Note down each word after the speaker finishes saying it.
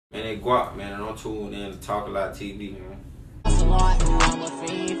Man, they guap, man, and I'm tuned in to Talk a Lot TV, man. I'm a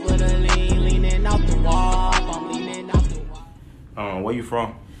fiend for the leaning off the wall. I'm leaning off the wall. Where you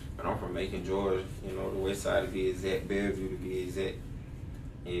from? But I'm from Macon, Georgia. You know, the west side to be exact, Bellevue to be exact.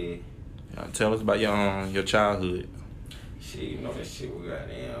 Yeah. Tell us about your childhood. Shit, you know, that shit we got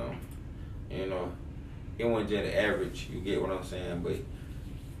damn. You know, it wasn't just the average, you get what I'm saying? But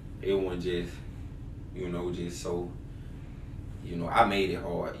it wasn't just, you know, just so, you know, I made it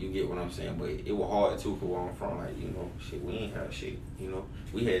hard, you get what I'm saying? But it was hard too, cause where I'm from, like, you know, shit, we ain't have shit, you know.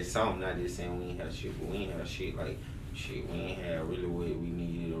 We had something, not just saying we ain't have shit, but we ain't have shit, like, shit, we ain't have really what we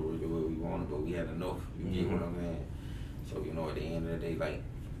needed or really what we wanted, but we had enough, you get what I'm saying? So, you know, at the end of the day, like,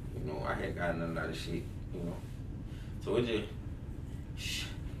 you know, I had gotten a lot of shit, you know. So it just,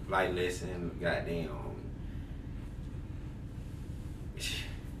 life lesson, goddamn,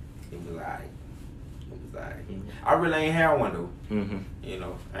 it was alright. It was alright. I really ain't had one though. You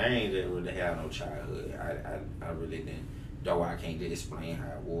know, I ain't just really had no childhood. I really didn't. Though I can't just explain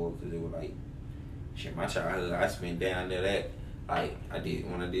how it was, cause it was like, shit, my childhood I spent down there that, like, I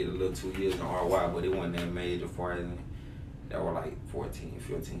did when I did a little 2 years in RY, but it wasn't that major for it. That was like 14,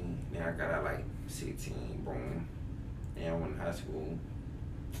 15. Then I got out like 16, boom. Then I went to high school.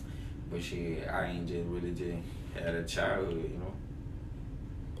 But shit, I ain't just really just had a childhood, you know.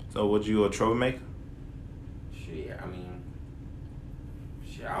 So was you a troublemaker? Shit, I mean,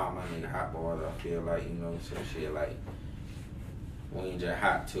 shit, all my nigga hot boys, I feel like, you know, so shit, like, we ain't just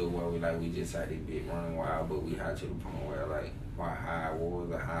hot to where we just had this big running wild, but we hot to the point where, like, why high I was,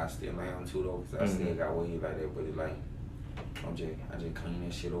 or how I still am too, though, because I still got waves like that, but it, like, I just clean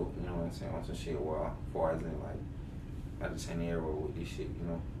that shit up, you know what I'm saying, on some shit where, as far as in, like, I just ain't there with this shit, you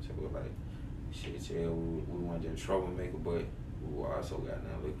know, so we're like, shit, yeah, we weren't just troublemaker, but we were also got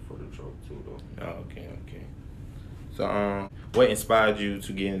now looking for the trouble too, though. Oh, okay. So, what inspired you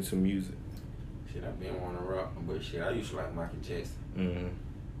to get into music? Shit, I been wanting to rock, but shit, I used to like Michael Jackson.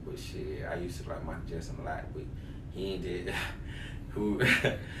 But shit, I used to like Michael Jackson a lot, but he ain't did who,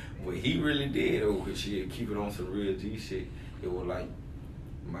 but he really did. Oh, shit, keep it on some real G shit. It was like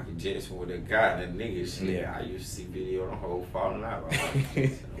Michael Jackson with that guy, that nigga shit. Yeah. I used to see video of the whole falling out by Michael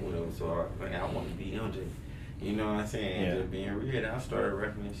Jackson or whatever. So I want to be MJ. You know what I'm saying? Yeah. Just being real, I started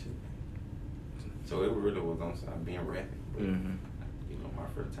rapping and shit. So it really was on some being rapping. But, you know, my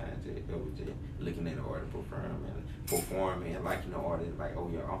first time it was just looking at the artist performing and liking the artist, like, oh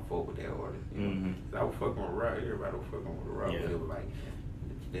yeah, I'm fuck with that artist. You know? I was fucking with rock, everybody was fucking with the rock, but it was like,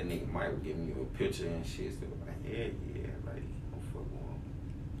 that nigga Mike would give me a picture and shit, so like, yeah, like, I'm fucking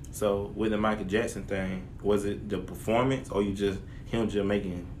with him. So with the Michael Jackson thing, was it the performance or him just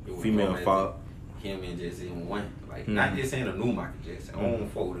making female fall? Him and just in one, like, not just saying a new Michael Jackson, I don't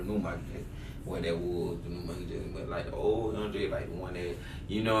fuck with the new Michael Jackson. What that was, the new Michael Jackson, but like the old Andre, like the one that,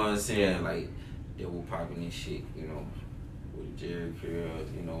 you know what I'm saying, like, they were popping this shit, you know, with Jerry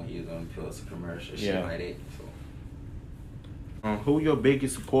Curls, you know, he was on the Pills commercial, shit like that, so. Who your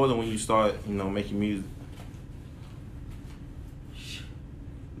biggest supporter when you start, you know, making music?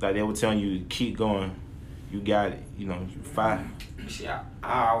 Like they were telling you to keep going, you got it, you know, you fine. See, I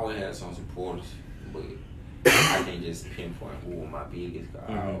always had some supporters, but I can't just pinpoint who was my biggest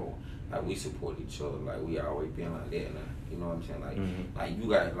guy. Like, we support each other, like, we always been like that, you know what I'm saying? Like, like, you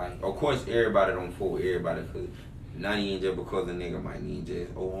got, like, of course, everybody don't fuck with everybody, because not even just because a nigga might need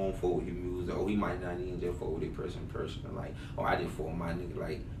just, oh, I don't fuck with your music, or he might not even just fuck with a person, like, oh, I just fuck with my nigga,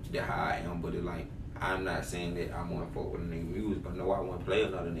 like, that's how I am, but it, like, I'm not saying that I want to fuck with a nigga music, but no, I want to play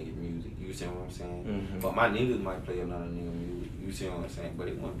another nigga music, you see what I'm saying? But my niggas might play another nigga music, you see what I'm saying? But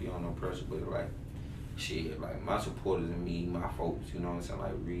it wouldn't be on no pressure, but like, shit, like, my supporters and me, my folks, you know what I'm saying,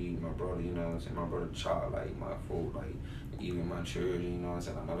 like, Reed, my brother, you know what I'm saying, my brother Charles, like, my folk, like, even my church, you know what I'm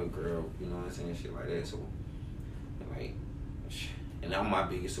saying, like, my little girl, you know what I'm saying, shit like that, so, like, and I'm my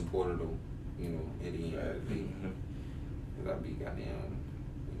biggest supporter, though, you know, at the end of the day, because I be goddamn,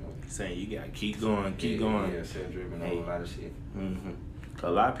 you know. Saying you gotta keep going. Yeah, self-driven, a lot of shit. Cause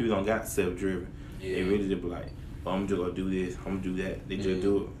a lot of people don't got self-driven. Yeah. They really just be like, oh, I'm just gonna do this, I'm gonna do that. They just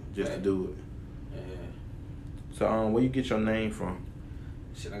do it, just to do it. So, where you get your name from?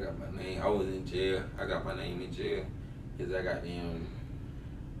 Shit, I got my name. I was in jail. I got my name in jail. Because I got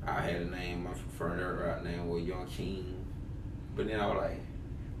I had a name, my preferred name was Young King. But then I was like,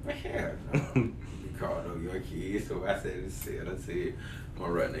 what hell? You called no Young King. So I said, my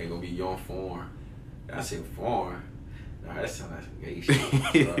right name gonna be Young Foreign. I said, Foreign? Nah, that sound like some gay shit.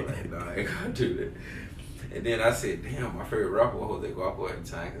 So I was like, nah, I ain't gonna do that. And then I said, damn, my favorite rapper was Jose Guapo at the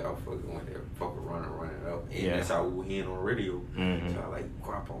time, because I was fucking with that fucking running up. And that's how we were hearing on radio. So I like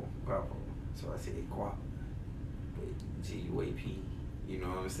Guapo. So I said Guap. But Guap. You know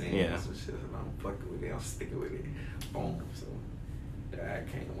what I'm saying? Yeah. So shit, I'm fucking with it. I'm sticking with it. Boom. So I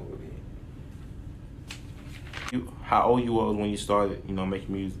came up with it. How old you was when you started,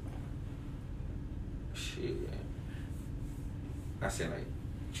 making music? Shit. I said like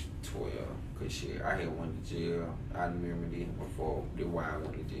 12. Cause shit, I had went to jail. I remember then before why I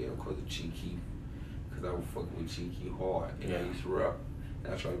went to jail because of Cheeky. Cause I was fucking with Cheeky hard, and I used to rap.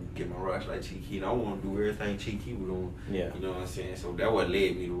 And I tried to get my raps like Cheeky, and I want to do everything Cheeky was doing. Yeah. You know what I'm saying? So that what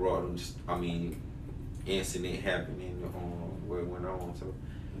led me to raw. Incident happening where it went on. So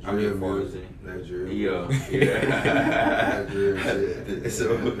I mean, that drill. Yeah. That drill shit.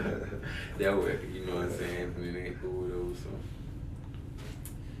 So that way, you know what I'm saying? And it ain't cool though. So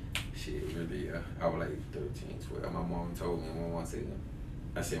shit, really, I was like 13, 12. My mom told me,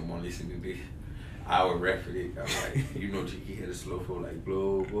 I said, Mom, listen to this. I would rap it. I was like, Cheeky had a slow flow like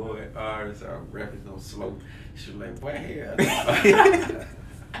blow boy artists. I would rap it on slow. She was like, what hell?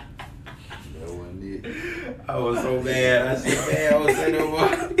 That wasn't it. I was so mad. I said, man, I was saying no more.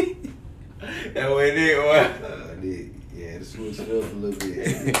 That wasn't it, what? Yeah, to switch it up a little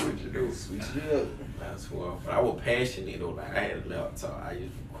bit. Switch it up. That's what. But I was passionate though. Like I had a laptop. I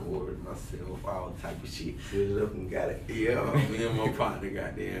used to record myself, all type of shit. Switch it up and got it. Yeah, me and my partner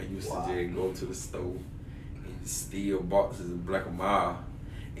got there. Used to just go to the store and steal boxes of Black Mile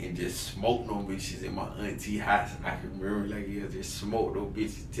and just smoke them bitches in my auntie house. And I can remember like just smoke those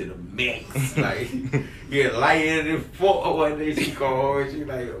bitches to the max. Like light in the fuck one day she called. She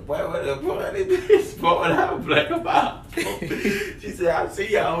like, boy, what the fuck they bitch smoking out Black Mile? She said, I see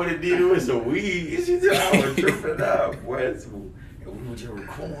y'all would have did it with some weed. She said, I was tripping out, boy. And we were just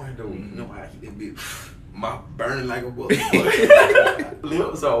recording though. You know how he that bitch mouth burning like a motherfucker.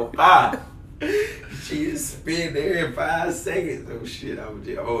 Lips on fire. She just spin there in 5 seconds. Oh shit, I was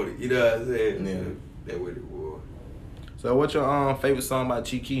just hold it. You know what I'm saying? Yeah. That what it was. So what's your favorite song by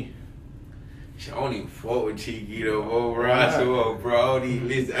Cheeky? I don't even fuck with Cheeky though, bro. I don't even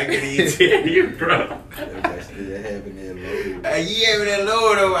listen. I can't even tell you, bro. That's still having that load. You having that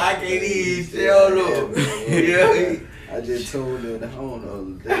low though, I can't even tell though. Yeah. I just told her the home the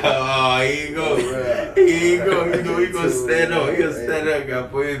other day. Oh, here you go. Here you go. He gonna stand up. He gonna stand up.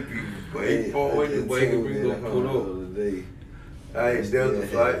 Got put his people. But he fought with the boy. He gonna pull up. Alright, Delta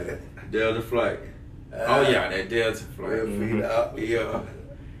flight. Delta flight. Oh yeah, that Delta flight. Yeah.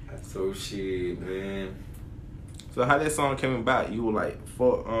 So shit, man. So how that song came about? You were like,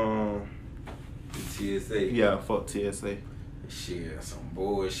 fuck, TSA. Yeah, fuck TSA. Shit, some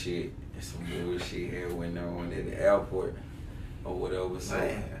bullshit had went on at the airport or whatever.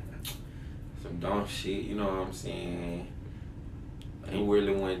 So some dumb shit, you know what I'm saying? It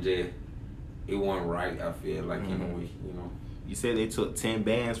really wasn't just, it wasn't right, I feel like, in a way, You said they took 10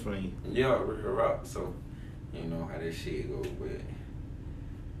 bands from you. Yeah, real rock. So, you know how that shit go, but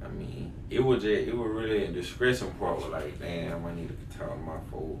I mean, it was really a discretion part was like, damn, I need to call my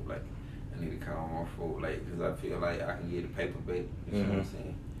phone, like, I need to call my phone, like, because I feel like I can get a paper back, you know what I'm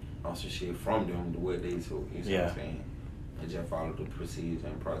saying? On some shit from them, the way they took, you know what I'm saying? And just follow the procedure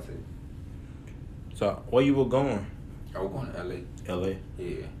and process. So, where you were going? I was going to LA. LA?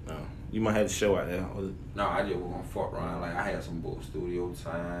 Yeah. No. You might have a show out there. No, I just was going to fuck around. Like, I had some book studio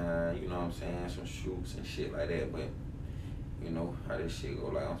time, you know what I'm saying? Some shoots and shit like that, but you know how this shit go,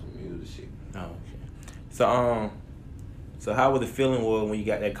 like on some music shit. Oh, okay. So how was the feeling when you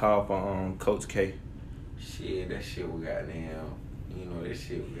got that call from Coach K? Shit, that shit was goddamn. You know, that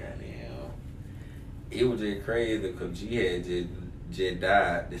shit was goddamn. It was just crazy because G had just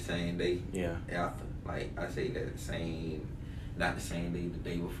died the same day. Yeah. After, like I say that not the same day, the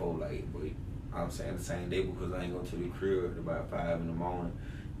day before, like, but I'm saying the same day because I ain't go to the crib at about 5 in the morning.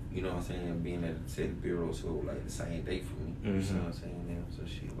 You know what I'm saying? Being at the City Bureau, so like the same day for me. You know what I'm saying? Now, so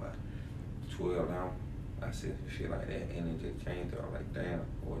shit like 12 now. I said shit like that, and it just came through. I was like, damn,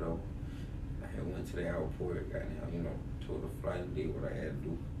 whatever. I had went to the airport, got down, took the flight and did what I had to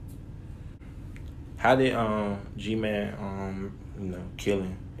do. How did G-Man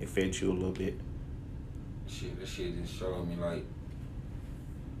killing affect you a little bit? Shit, that shit just showed me like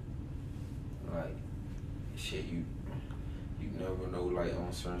shit, you never know, like,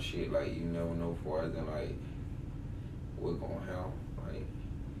 on certain shit, like, you never know for as in, like, what gonna happen, like,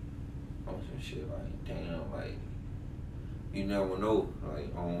 on some shit, like, damn, like, you never know,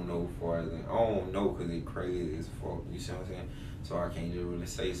 like, I don't know for as in, I don't know because it crazy as fuck, you see what I'm saying? So I can't just really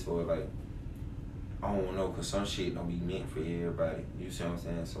say, so, like, I don't know because some shit don't be meant for everybody, you see what I'm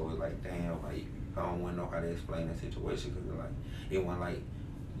saying? So it's like, damn, like, I don't want to know how to explain that situation because, like, it wasn't like,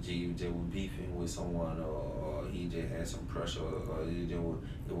 G just was beefing with someone or he just had some pressure or it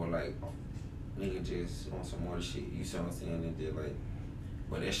was like nigga just on some more shit, you see what I'm saying? And just like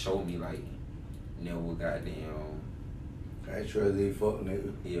But that showed me like never goddamn. I ain't trust these fuck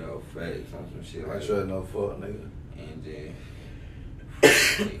nigga. Yeah, facts on some shit I like ain't trust no fuck nigga. And then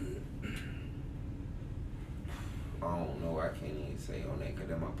I don't know, I can't even say on that, cause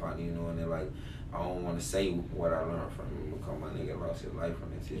that's my partner, you know, and they're like, I don't want to say what I learned from him because my nigga lost his life from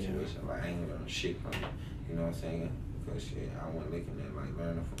that situation. Like, I ain't learned shit from it, you know what I'm saying? Because shit, I wasn't looking at like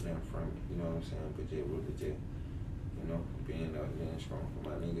learning from them from it, you know what I'm saying? But just really just, you know, being strong for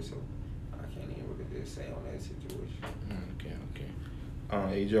my nigga, so I can't even really just say on that situation.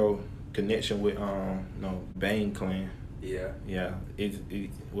 Okay. Is your connection with Bang Clan? Yeah. Yeah.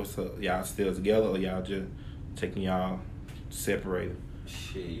 What's up? Y'all still together or y'all just taking y'all separated?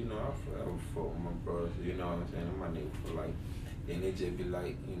 Shit, you know, I fuck with my brothers, you know what I'm saying? My nigga for like, then it just be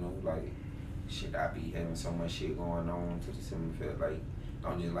like, you know, like, shit, I be having so much shit going on to the semi feel like,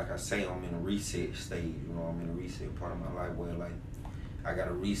 I'm just, like I say, I'm in a reset stage, you know, I'm in a reset part of my life where, like, I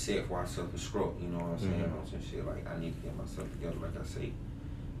gotta reset before I self-destruct, you know what I'm saying? On some shit, like, I need to get myself together, like I say.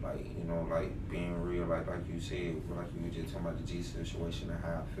 Like, you know, like, being real, like you said, like you were just talking about the G situation and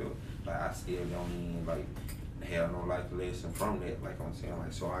how I feel. Like, I still don't even, like, have no life lesson from that, like I'm saying,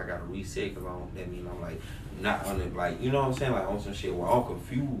 like, so I gotta reset, cause that mean I'm like, not on it, like, you know what I'm saying, like, on some shit where I'm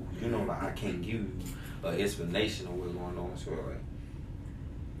confused, you know, like, I can't give you an explanation of what's going on, so, like,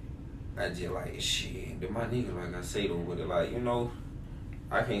 I just, like, shit, then my nigga, like I say, though, with it, like, you know,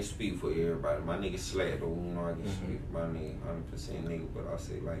 I can't speak for everybody. My nigga Slack, though, you know, I can speak for my nigga, 100% nigga, but I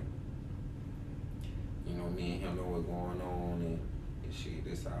say, like, you know, me and him know what's going on, and shit,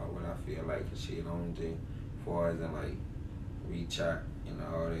 that's how, what I feel like, and shit, on just, as far as, like, reach out and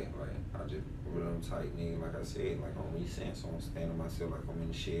all that, like, I just, real tight nigga, like I said, like, on me saying, so I'm standing myself like I'm in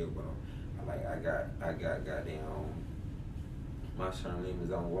the shed, but I got goddamn, my certain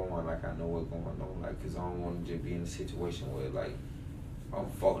limits on one, like, I know what's going on, like, cause I don't want to just be in a situation where, like, I'm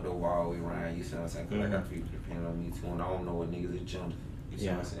fucked over all the way around, you see what I'm saying? Cause I got people depending on me too, and I don't know what niggas are jumping. You see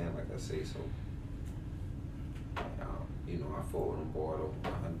what I'm saying? Like I say, so, you know, I fuck with them boy though,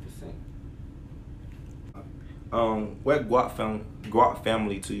 100%. What Guap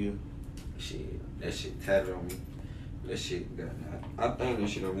family to you? Shit, that shit tatted on me. That shit got, I think that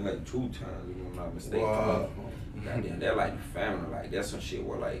shit on me like 2 times, if I'm not mistaken. Wow. Goddamn, that like the family, like, that's some shit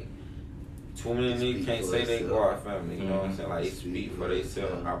where, like, too many niggas can't say they Guap family, you know what I'm saying? Like, they speak for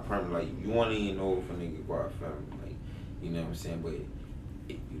themselves. I promise, like, you want to even know if a nigga Guap family, like, you know what I'm saying? But,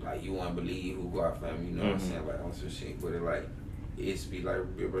 like, you want to believe who Guap family, you know what I'm saying? Like, on some shit, but it, like, it speak,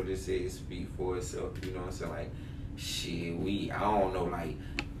 like Big Brother said, it speak for itself, you know what I'm saying? Like, shit, I don't know, like,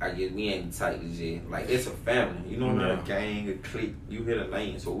 I guess we ain't tight as yet. Like, it's a family, you know, not a gang, a clique. You hit a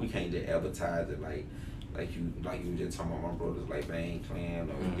lane, so we can't just advertise it like you were just talking about my brothers, like Bang Clan,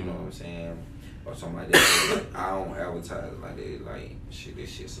 or you know what I'm saying, or something like that. Like, I don't advertise it like that. Like, shit,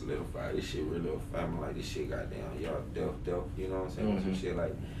 this shit solidified. This shit really a family. Like, this shit goddamn, y'all deaf, you know what I'm saying? Some shit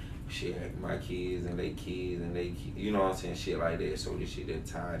like, shit, my kids and they kids and they kids, you know what I'm saying? Shit like that. So this shit that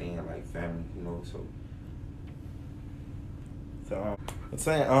tied in like family, you know, so. I'm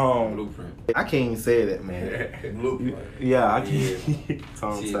saying, Blueprint. I can't even say that, man. Blueprint. Yeah, I can't.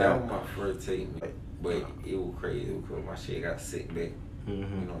 See, that was my first take, but it was crazy because my shit got sick back. You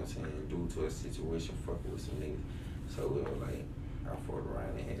know what I'm saying? Due to a situation fucking with some niggas. So it was like, I fought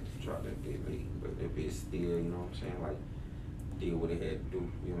around and had to drop that bitch late. But that bitch still, you know what I'm saying? Like, did what it had to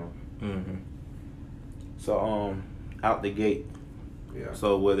do, you know? So, out the gate. Yeah.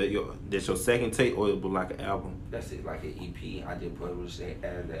 So whether that's your second tape or it was like an album? That's it, like an EP. I just published it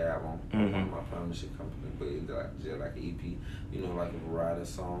as the album on my publishing company, but it's like, just like an EP, you know, like a variety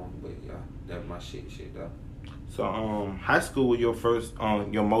song. But yeah, that's my shit though. So high school was your first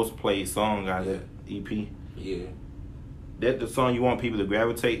your most played song out of that EP. Yeah. That the song you want people to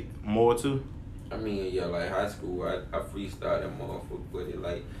gravitate more to? I mean, yeah, like high school, I freestyled that motherfucker, but it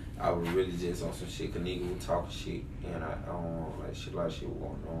like I was really just on some shit, cause niggas was talking shit, and I don't like shit, like shit was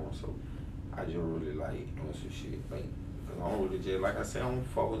going on, so I just really like on some shit, like, cause I don't really just, like I said, I don't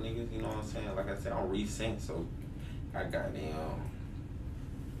fuck with niggas, you know what I'm saying? Like I said, I don't resent, so I got them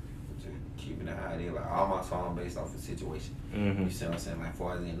just keeping it how they like all my songs based off the situation. You see what I'm saying? Like,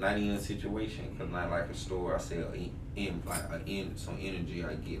 for example, not even a situation, cause not like a story. I sell some energy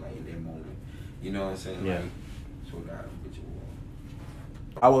I get like in that moment. You know what I'm saying? Yeah. Like, so that bitch was.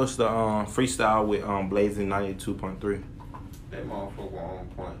 I was the freestyle with Blazing 92.3. That motherfucker on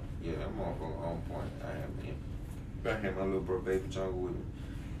point. Yeah, that motherfucker on point. I had my little bro Baby Jungle with me.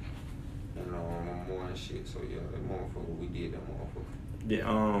 And on more and shit. So yeah, that motherfucker, we did that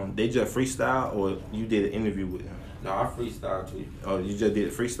motherfucker. They just freestyle or you did an interview with them? No, I freestyle too. Oh, you just did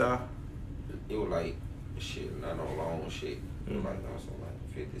a freestyle? It was like shit, not no long shit. It was like some like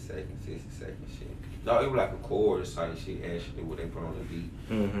 50 seconds, 60 seconds shit. No, it was like a chorus type shit actually what they put on the beat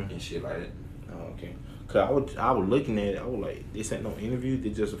and shit like that. Oh, okay. Cause I was looking at it, I was like, this ain't no interview,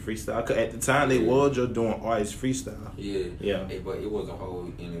 this just a freestyle. Cause at the time they was just doing artist freestyle. Yeah. But it was a whole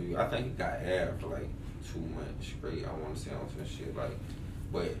interview. I think it got aired for like 2 months straight. I want to say on some shit like,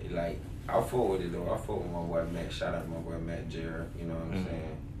 but like I fought with it though. I fought with my boy Matt. Shout out to my boy Matt Jarrett. You know what I'm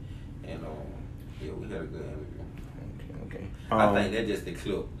saying? And yeah, we had a good interview. Okay. I think that's just the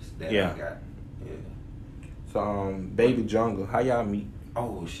clips that I got. Yeah. So Baby Jungle, how y'all meet?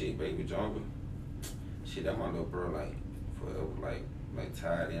 Oh shit, Baby Jungle. Shit, that my little bro, like, forever, like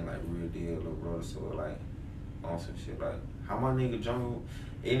tied in, like, real deal, little brother, so, like, on some shit, like, how my nigga Jungle,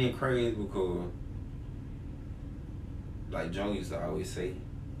 ain't it crazy because, like, Jungle used to always say,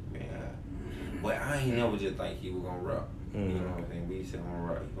 man, but I ain't never just think he was gonna rock, you know what I'm saying, but he said, I'm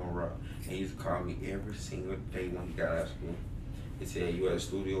gonna rock, and he used to call me every single day when he got out of school. He said, you at the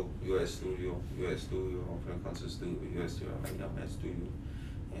studio, I'm finna come to the studio, you at the studio, I'm like, I'm at the studio.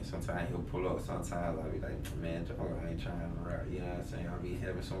 And sometimes he'll pull up, sometimes I'll be like, man, I ain't trying to rap, you know what I'm saying? I'll be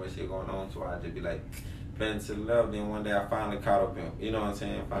having so much shit going on, so I'll just be like, playing to the left, then one day I finally caught up him, you know what I'm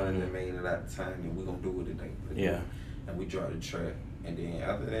saying? Finally made it at the time, and we gonna do it today. Yeah. And we dropped the track, and then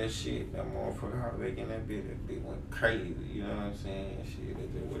after that shit, that motherfucker Heartbreak in that bit went crazy, you know what I'm saying? Shit,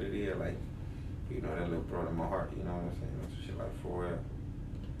 that's just what it is, like, you know, that little brother in my heart, you know what I'm saying? That's shit like for real.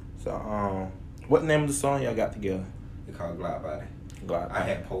 So, what name of the song y'all got together? It's called Glide Body. I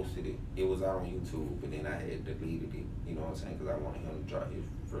had posted it. It was out on YouTube, but then I had deleted it. You know what I'm saying? Because I wanted him to drop his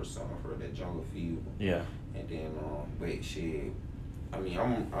first song for that Jungle Feel. Yeah. And then, but shit. I mean,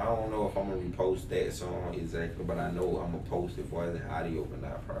 I don't know if I'm gonna repost that song exactly, but I know I'm gonna post it for the audio, but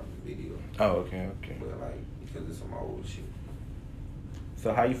not probably video. Oh, okay. But like, because it's some old shit.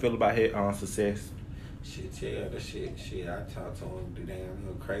 So how you feel about his Success? Shit, yeah, the shit. I talked to him, the damn, he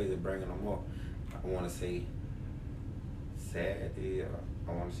was crazy bringing them up. I want to say. Sad, yeah.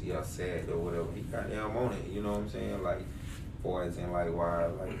 I want to see y'all sad or whatever. He got damn on it, you know what I'm saying? Like, boys and like why,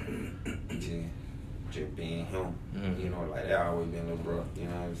 like, just being him, you know, like that always been little bro, you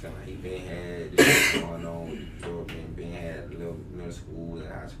know what I'm saying? Like, he been had this shit going on, been had little middle schools and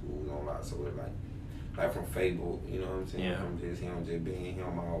high schools and all that, so it's like from Fable, you know what I'm saying? Yeah. From just him, just being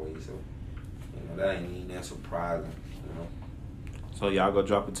him always, so, you know, that ain't even that surprising, you know? So y'all go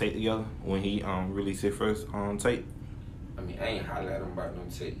drop a tape together when he release his first tape? I mean, I ain't holler at him about no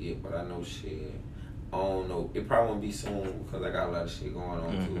tape yet, but I know shit. I don't know. It probably won't be soon because I got a lot of shit going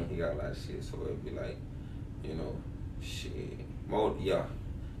on too, and he got a lot of shit. So it'd be like, you know, shit.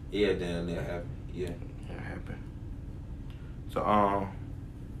 Yeah, damn, that happen. Yeah, that happen. So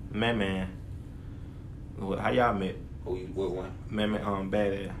Man, how y'all met? What one? Man,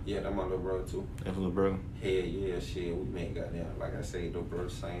 Badass. Yeah, that my little brother too. That's little brother. Hell yeah, shit. We met goddamn. Like I say, little brother,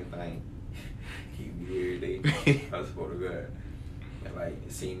 same thing. He be every day. I swear to God. And like,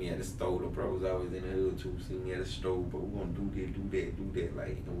 see me at the store, the bro was always in the hood too. See me at the store, but we gonna do that.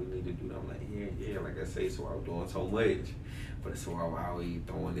 Like, and we need to do that. I'm like, yeah, like I say, so I was doing so much. But so I was always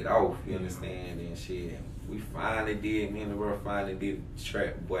throwing it off, you understand? And shit, we finally did, me and the bro finally did the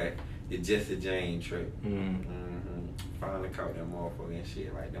track, boy, the Jesse Jane track. Finally caught that motherfucker and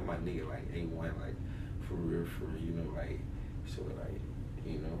shit. Like, that my nigga, like, A1, like, for real, you know, like, so like,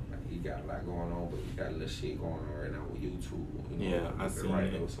 you know, like he got a lot going on, but he got a little shit going on right now with YouTube. You know, yeah, I see right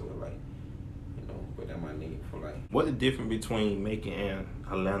it. though, so like, you know, but that my nigga for like. What the difference between Macon and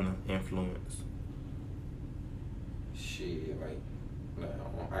Atlanta influence? Shit, like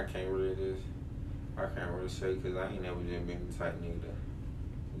I can't really say because I ain't never just been the type nigga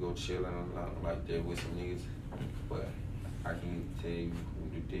to go chillin' like that with some niggas, but I can tell you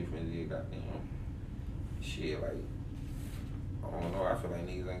what the difference is. Goddamn, shit, like. I don't know, I feel like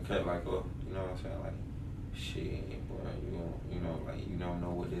niggas ain't cut like up, you know what I'm saying? Like, shit, boy, you know, like, you don't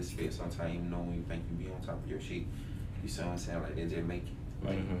know what this fits. Sometimes even know when you think you be on top of your shit, you see what I'm saying? Like, they just make it.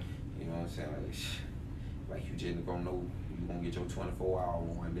 Like, you know what I'm saying? Like you just gonna know you gonna get your 24 hour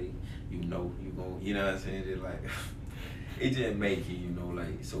one day. You know you gonna, you know what I'm saying? Just like, it just make it, you know,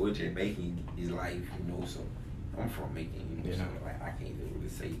 like, so it just making his life, you know, so I'm from Macon, you know, so like, I can't really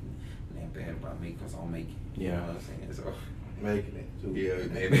say that bad about me because I'm Macon, you know what I'm saying? So. Making it too. Yeah,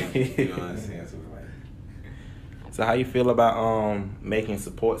 maybe. You know what I'm saying? So like. So how you feel about making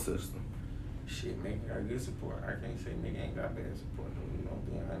support system? Shit, Macon got good support. I can't say Macon ain't got bad support though. You know,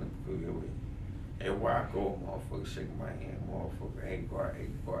 being honest with you. Everywhere I go, motherfucker shaking my hand, motherfucker, hey guard.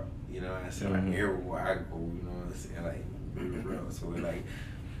 You know what I'm saying? Like everywhere I go, you know what I'm saying? Like real. So like,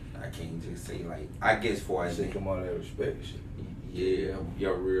 I can't just say like. I guess for I take them all that respect, shit. Yeah,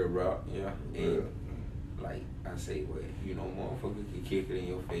 real, bro. Yeah, and like I say, what you know, motherfucker can kick it in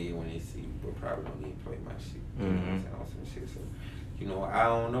your face when they see you, but probably don't even play my shit. You know what I'm saying? On some shit. So, you know, I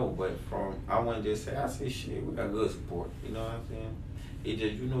don't know, but I wouldn't just say, I say shit, we got good support. You know what I'm saying? It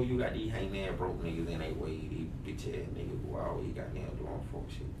just, you know, you got these hanging ass broke niggas in their way, these bitch ass niggas who always goddamn doing folk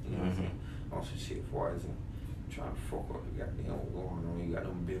shit. You know what I'm saying? On some shit for us and trying to fuck up the goddamn what's going on. You got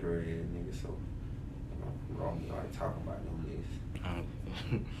them bitter ass niggas, so, you know, wrong, you already talking about them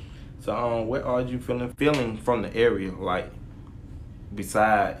niggas. So, what are you feeling from the area, like,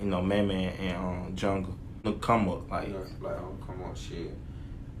 beside, you know, Man and Jungle? The come up, like. You know, like, come up shit.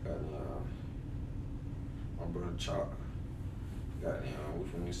 Got my brother Chalk. Goddamn, we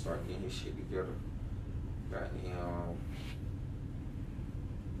finna start getting his shit together. Goddamn,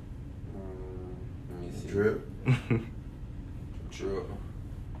 let me see. Drip. Drip.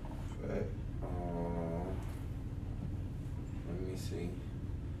 Fact. Let me see.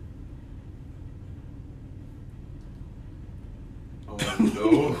 Oh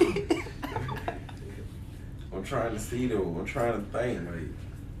no. I'm trying to see though. I'm trying to think. Like,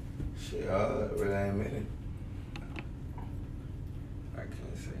 Shit, really ain't many. I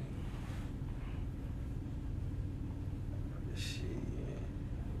can't say. Shit.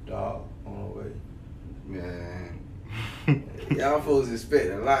 Dog on the way. Man. Y'all folks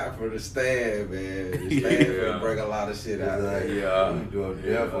expect a lot for the stab, man. The stab Yeah. bring a lot of shit out. Like, Like, yeah. we doing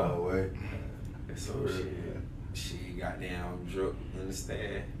death on the way. So she goddamn drip in the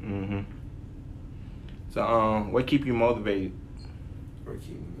stand. So, what keep you motivated? Or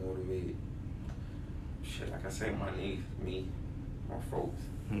keep me motivated. Shit, like I say, my niggas, me, my folks.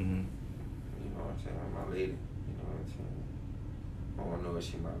 You know what I'm saying? My lady. You know what I'm saying? I don't know if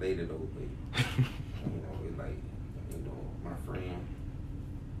she my lady though, but you know, it's like, you know, my friend.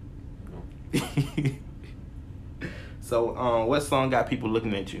 You know. So, what song got people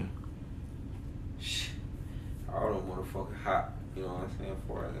looking at you? Shit. All them motherfucking hot. You know what I'm saying?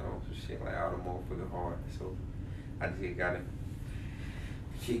 For us, some shit like all them motherfucking hard. So I just gotta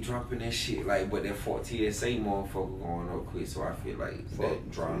keep dropping that shit. Like, but that 4 TSA motherfucker going up quick, so I feel like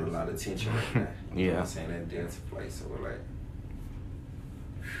that drawing a lot of attention right now. You know what I'm saying? That Delta play, so we're like,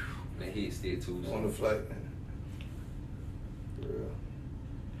 that hit still too. On the flight, man. For real.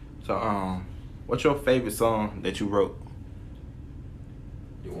 So, what's your favorite song that you wrote?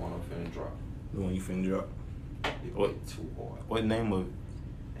 The one I'm finna drop. The one you finna drop? It What? went too hard. What name of it?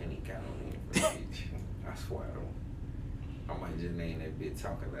 Ain't even got no name for that bitch. I swear I don't. I might just name that bitch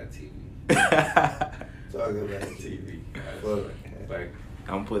Talking About TV. Talking about TV. Fuck. Like,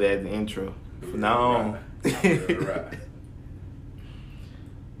 I'm gonna put that as the intro. From now on. Right.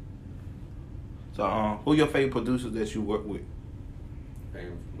 So, who your favorite producers that you work with?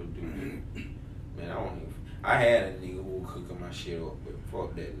 Man, I don't even. I had a nigga who was cooking my shit up, but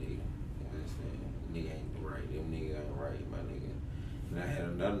fuck that nigga. You understand? Nigga ain't right. Them nigga ain't right, my nigga. And I had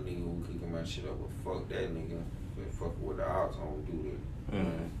another nigga who was cooking my shit up, but fuck that nigga. But fuck with the odds, I don't do that. You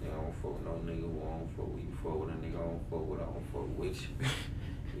understand? I don't fuck with no nigga who I don't fuck with. You fuck with a nigga I don't fuck with, I don't fuck with you.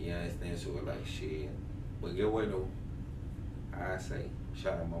 You understand? So it's like shit. But get what though? I say,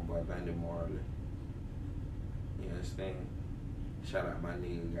 shout out my boy Bandit Marley. You understand? Shout out my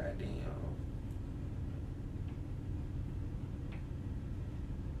nigga goddamn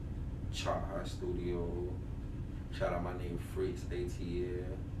Chart Hot Studio. Shout out my nigga Fritz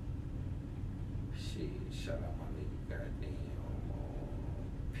ATL. Shit, shout out my nigga goddamn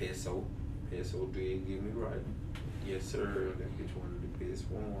Peso. Peso did get me right. Yes sir, that bitch one of the best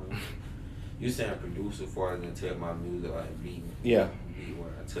ones. You saying producer for as in tell my music like beat me. Yeah. Beat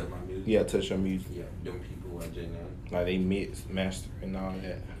what I tell my music. Yeah, touch your music. Yeah, them people I just know. Like they mix, master, and all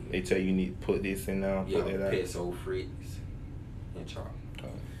that. They tell you need to put this in there, Yeah, put that out. Peso, Fritz, and Chart.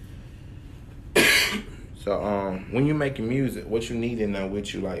 So, when you making music, what you need in there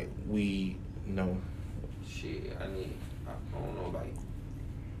with you, like weed, you know? Shit, I don't know, like,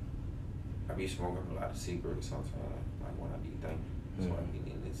 I be smoking a lot of cigarettes sometimes, like when I be thinking. So I be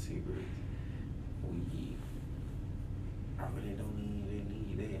needing the cigarettes, weed. I really don't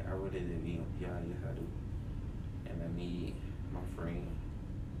need that. I really just be, yeah, yes I do. And I need my friend.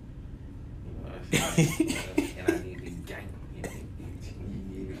 You know what I'm saying? And I need the gang in that bitch.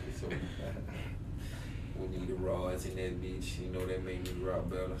 Yeah, so we need the rods in that bitch. You know, that made me rock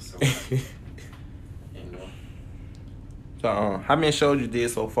better. So, you know. So, how many shows you did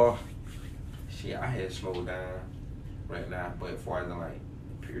so far? Shit, I had slowed down right now, but as far as like,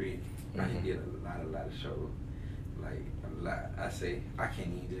 period, I did a lot of shows. Like, a lot. I say, I can't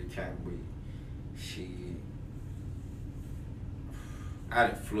even just count, but shit, I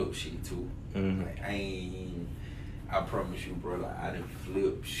done flip shit too. Like, I promise you, bro, like, I done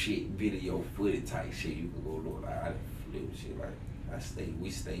flip shit, video footage type shit. You can go look, like, I done flip shit, like, we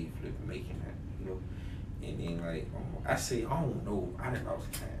stayed flipping, making that, you know. And then, like, I don't know, I done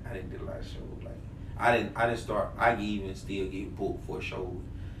lost count. I didn't do a lot of shows, like, I can even still get booked for shows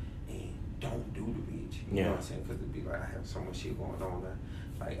and don't do the bitch. You know what I'm saying? Because it'd be like, I have so much shit going on now.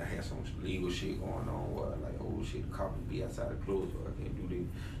 Like, I had so much legal shit going on where, like, oh shit, the cop would be outside the clothes, so I can't do this.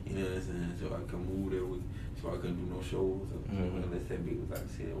 You know what I'm saying? So I can move there with, so I couldn't do no shows. Unless that bitch was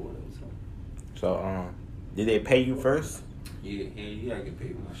outside or whatever. So, did they pay you first? Yeah, I get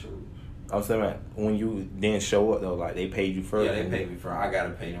paid for my shows. I'm saying, like, when you didn't show up, though, like, they paid you first? Yeah, they paid me first. I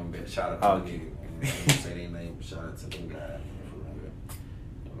gotta pay them back. Shout out to the nigga. I don't say their name, but shout out to them guys.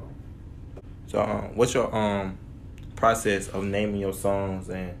 You know. So, what's your process of naming your songs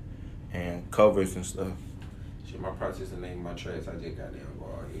and covers and stuff? Shit, my process of naming my tracks, I just got down go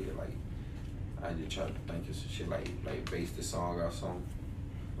out here. Like, I just try to think of some shit like base the song off something.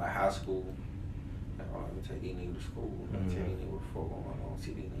 Like high school. Like, oh, let me take these niggas to school. Let me tell these niggas what the fuck going on.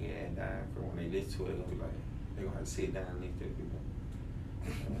 See these niggas ass dying. For when they listen to it, they're gonna be like, they're gonna have to sit down and listen to it. I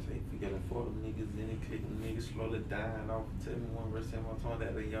say, if you get for them niggas, then it click them niggas slowly dying off. Tell me one verse in my tongue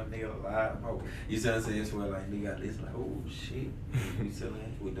that the young nigga alive. Oh, you see what I'm saying? It's where like nigga got this like, oh shit. We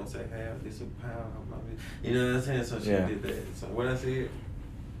selling, we don't say half, this a pound. You know what I'm saying? So she did that. So what I said,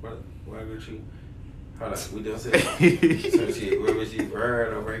 what I go to? Hold on, we don't say some shit. Where was she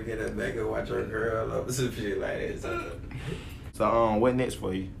bird over and get that back and watch her girl up some shit like that. So what next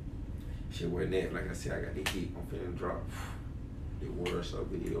for you? Shit, what next? Like I said, I got the heat. I'm finna drop the worst of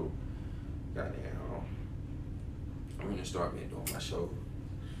video. Goddamn, I'm gonna start back doing my show.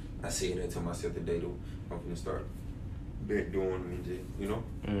 I said that to myself today though. I'm gonna start back doing them and just, you know?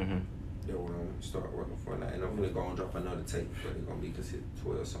 That's what I'm gonna start working for now. And I'm gonna go and drop another tape, but it's gonna be considered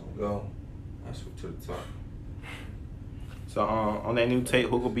 12 songs. Go. That's to the top. So on that new tape,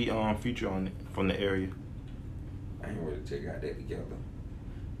 who will be featured on it from the area? I ain't really got that together.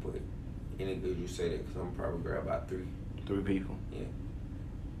 But any good you say that, because I'm probably grab about 3. 3 people. Yeah.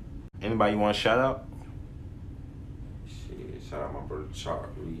 Anybody you want to shout out? Shit, shout out my brother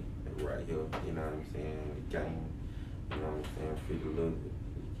Charlie right here. You know what I'm saying? The game. You know what I'm saying? Feel a little bit.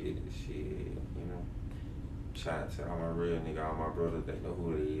 Get it, shit. You know. Shout out to all my real nigga, all my brothers. They know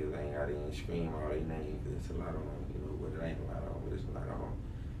who they is. I ain't gotta even scream all their names. It's a lot of them. You know, but it ain't a lot of them. But it's a lot of them.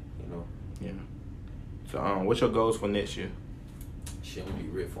 You know. Yeah. So what's your goals for next year? Shit, I'm gonna be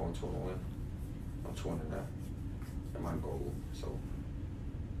rich for 21. I'm 20 now. That's my goal. So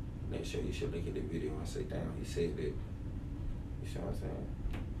next year you should look at the video and say, damn, he said that. You see what I'm saying?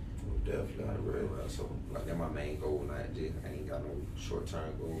 Definitely. Like, real, so like that's my main goal. Not just I ain't got no short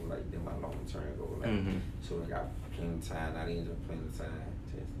term goal. Like that's my long term goal. Like so I got plenty of time. Not even just plenty of time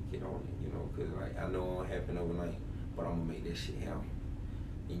to get on it. You know, cause like I know it won't happen overnight, but I'm gonna make that shit happen.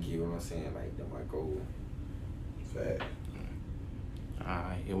 You get what I'm saying? Like that's my goal. Fact.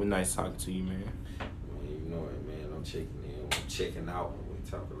 Alright, it was nice talking to you, man. Man, you know it, man. I'm checking in. I'm checking out when we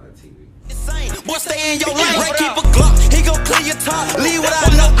talk about TV. Boy, stay in your lane. Right, keep a Glock. He gon' clear your top. Leave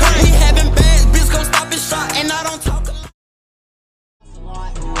without no cut. We having bands. Bitch gon' stop his shot. And I don't talk a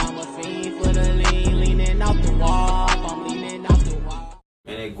lot. I'm a fiend for the lean. Leaning out the wall. I'm leaning out the wall.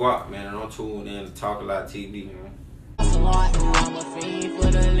 Man, they guap, man. And I'm tuned in to Talk A Lot TV, man. I'm a fiend for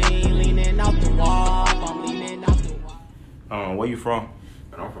the lean. Leaning out the wall. I'm leaning out the wall. Where you from?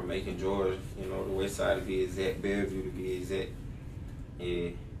 And I'm from Macon, Georgia. You know, the west side to be exact. Bellevue to be exact.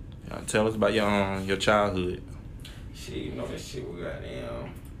 Yeah. Tell us about your childhood. Shit, you know that shit we got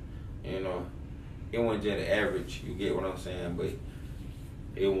damn. You know, it wasn't just the average. You get what I'm saying? But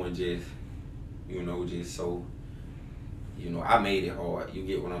it wasn't just, you know, just so. You know, I made it hard. You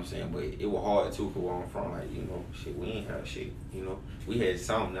get what I'm saying? But it was hard too, cause where I'm from, like, you know, shit, we ain't have shit. You know, we had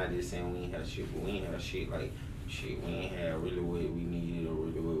something. Not just saying we ain't have shit, but we ain't have shit like. Shit, we ain't had really what we needed or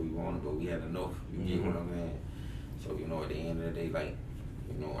really what we wanted, but we had enough. You get what I'm saying? So, you know, at the end of the day, like,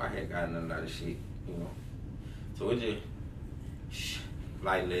 you know, I had gotten a lot of shit, you know. So it just,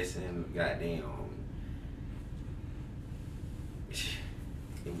 like, lesson, goddamn,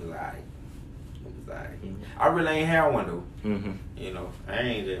 it was alright. It was alright. I really ain't had one though. You know, I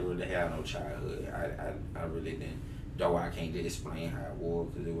ain't just really had no childhood. I really didn't. Though I can't just explain how it was,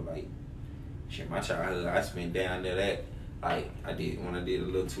 because it was like, shit, my childhood, I spent down there that, like, I did, when I did a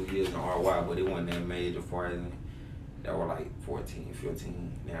little 2 years in RY, but it wasn't that major for it. That was like 14,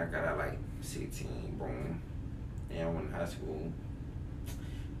 15. Then I got out like 16, boom. Then I went to high school.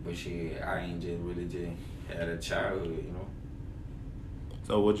 But shit, I ain't just really just had a childhood, you know?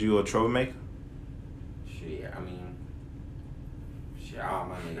 So was you a troublemaker? Shit, I mean, shit, all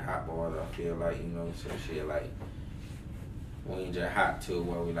my nigga hot boys, I feel like, you know, so shit, like, we ain't just hot to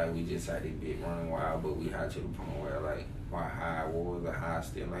where we just had this bit running wild, but we hot to the point where like my high was a high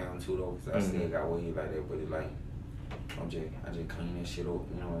still am too though, cause I still got waves like that, but it like I just clean that shit up,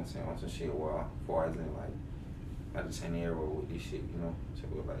 you know what I'm saying, on some shit where as far as in like I just ain't there with this shit, you know. So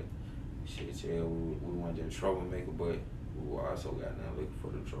we're like shit, yeah, we weren't just troublemaker, but we also got now looking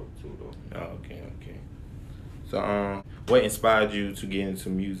for the trouble too though. Oh, okay. So what inspired you to get into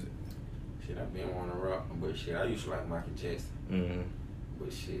music? Shit, I been wanting to rock, but shit, I used to like Michael Jackson.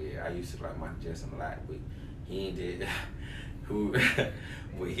 But shit, I used to like Michael Jackson a lot, but he ain't did who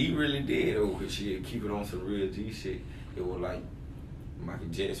what he really did though, cause shit, keep it on some real G shit. It was like Michael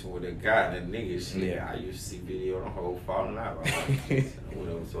Jackson with that guy, that nigga shit. Yeah. I used to see video of the whole falling out about Michael Jackson or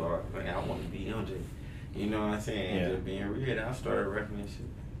whatever. So I want to be MJ. You know what I'm saying? Yeah. Just being real, and I started rapping and shit.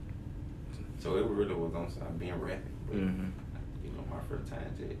 So it really was on some being rapping. But, you know, my first time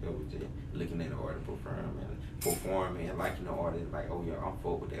it was just looking at the artist performing and liking the artist, like, oh yeah, I'm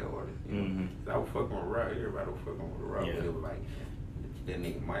fuck with that artist. You know? I was fucking with rock, everybody was fucking with the rock, but it was like that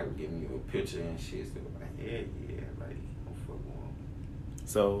nigga Mike was giving you a picture and shit. So it was like, yeah, like I'm fucking with him.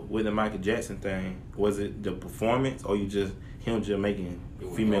 So with the Michael Jackson thing, was it the performance or him just making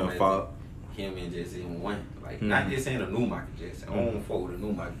female fall? Him and just in one, like not just saying the new Michael Jackson. I don't fuck with the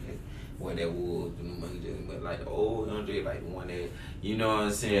new Michael Jackson. What that was, the new Michael Jackson, but like the old MJ, like the one that, you know what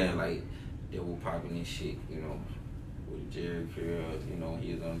I'm saying, like that was popping this shit, you know, with Jerry Curl, you know,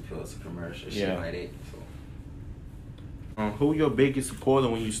 he was on the Pills commercial, shit like that. So. Who your biggest supporter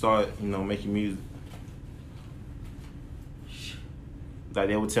when you start, you know, making music? Like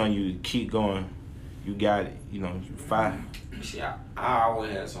they were telling you to keep going, you got it, you know, you fine. See, I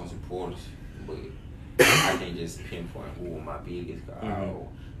always had some supporters, but I can't just pinpoint who was my biggest.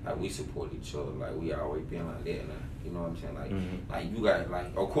 Like we support each other, like we always been like that. Now, you know what I'm saying? Like, like you got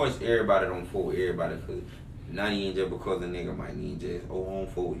like, of course, everybody don't fuck with everybody, cause not even just because a nigga might need just I don't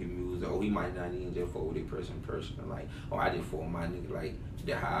fuck with his music, or he might not even just fuck with a person, like, I just fuck with my nigga, like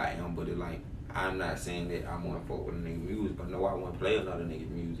that's how I am. But it like I'm not saying that I want to fuck with a nigga music, but no, I want to play another nigga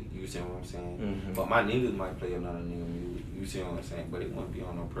music. You see what I'm saying? But my niggas might play another nigga music. You see what I'm saying? But it wouldn't be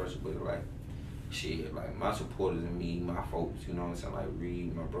on no pressure. But like, shit, like my supporters and me, my folks, you know what I'm saying? Like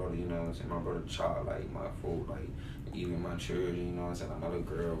Reed, my brother, you know what I'm saying? My brother Charles, like my folk, like even my church, you know what I'm saying? Like my little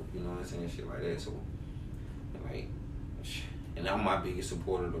girl, you know what I'm saying? Shit like that. So, like, and I'm my biggest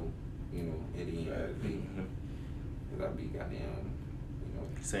supporter though, you know, at the end of the day. Cause I be goddamn.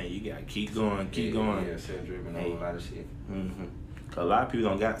 Saying you gotta keep going. Yeah, self-driven on a lot of shit. A lot of people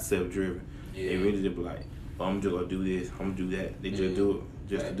don't got self-driven. Yeah. They really just be like, oh, I'm just gonna do this, I'm gonna do that. They just do it,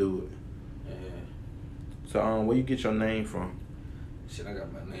 just to do it. Yeah. So, where you get your name from? Shit, I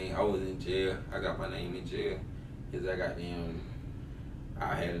got my name. I was in jail. I got my name in jail. Cause I got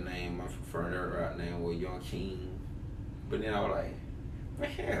I had a name, my preferred name was Young King. But then I was like, what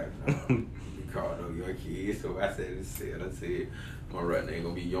hell? You called no Young King. So I said, my right name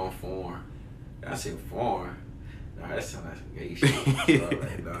gonna be Young Foreign. I said Foreign. Nah, that sound like some gay shit. So I was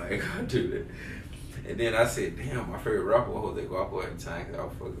like, nah, I ain't gonna do that. And then I said, damn, my favorite rapper was Jose Guapo at the time, cause I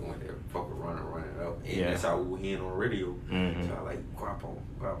was fucking with that fucking running up. And that's how we were hearing on the radio. So I like Guapo.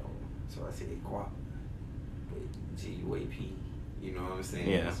 So I said Guap. But G-U-A-P. You know what I'm saying?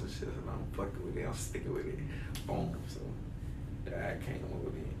 Yeah. Some shit, and I'm fucking with it, I'm sticking with it. Boom. So I came up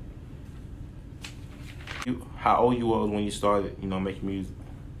with it. How old you was when you started, you know, making music?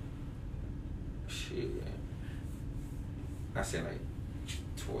 Shit, I said like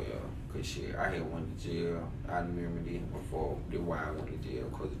 12, cause shit, I had went to jail. I remember then before why I went to jail,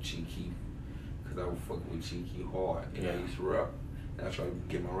 cause of Cheeky, cause I was fucking with Cheeky hard, and I used to rap. And I tried to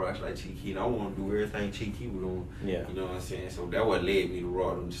get my rush like Cheeky, and I want to do everything Cheeky was doing. Yeah. You know what I'm saying? So that what led me to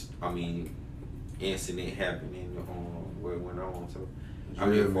raw. Incident happened in where it went on. So. I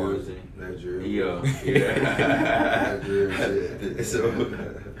mean, that drill. Yeah. That drill shit. So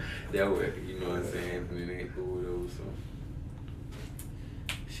that way, you know what I'm saying? And it ain't cool though. So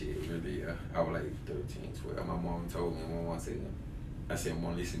shit, really, I was like 13, 12. My mom told me one second. I said,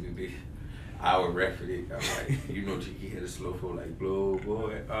 "Mom, listen to this." I would rap for it. I was like, you know, Cheeky had a slow flow like blow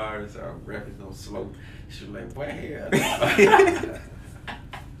boy R's. I was rapping no slow. She was like, "What hell?"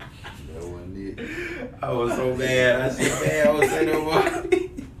 That wasn't it. I was so mad. I said, man, I was saying no more.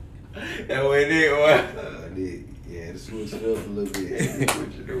 That wasn't it, what? Yeah, to switch it up a little bit.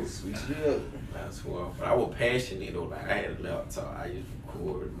 Switch it up. That's what. But I was passionate though. Like I had a laptop. I used to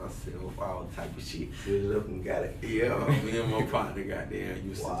record myself, all type of shit. Switch it up and got it. Yeah, me and my partner got there.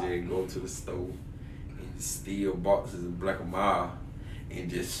 Used to just go to the store and steal boxes of Black and Mild and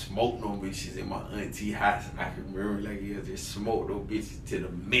just smoked them bitches in my auntie house. I can remember like yeah, just smoked those bitches to the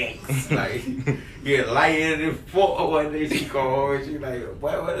max. Like yeah, lighting the fuck one day she called. She like,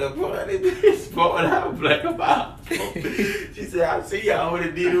 boy, what the fuck this bitch falling out black about? She said, I see y'all would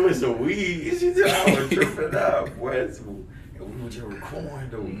have did it with some weed. And she said I was tripping out, boy. And we were just recording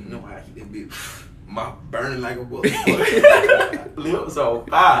though. You know how he that bitch mouth burning like a bullet. Lips on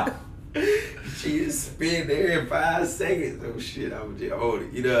fire. She just spin there in 5 seconds. Oh shit, I was just hold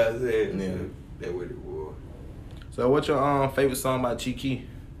it. You know what I'm saying? Yeah. So, that what it was. So what's your favorite song by Cheeky?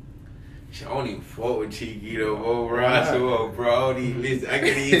 I don't even fuck with Cheeky though, bro. I swear, bro. I don't even listen. I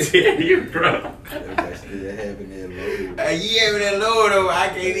can't even tell you, bro. Everybody still having that load. You having that low though, I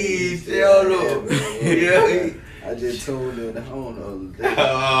can't even tell though. Yeah. I just told her the home the other day.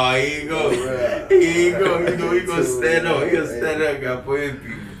 Oh, here you go. Here you go. You know he gonna stand up. He'll stand up, got put his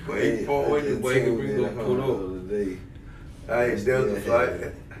people. But he forward the way he bring up pull up. Alright, Delta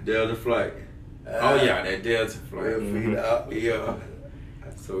flight. Delta flight. Oh yeah, that Delta flight. Yeah.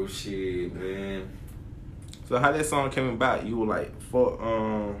 So shit, man. So how that song came about? You were like, fuck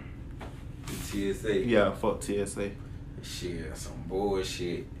TSA. Yeah, fuck TSA. Shit, some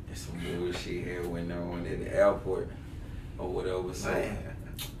bullshit. Some bullshit here went on at the airport or whatever. So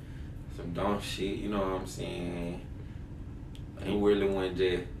some dumb shit, you know what I'm saying? It really wasn't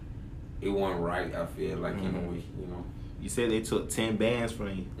just, it wasn't right, I feel like, in a way, you know. You said they took 10 bands from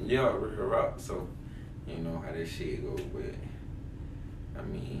you. Yeah, real rock. So, you know how that shit go, but I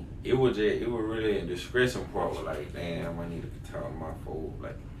mean, it was really a discretion part where like, damn, I need to call my phone,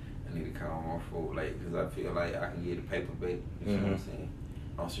 like, I need to call my phone, like, because I feel like I can get the paper back, you know what I'm saying?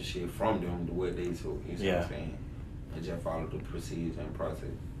 On some shit from them the way they took, you know what I'm saying? And just follow the procedure and process.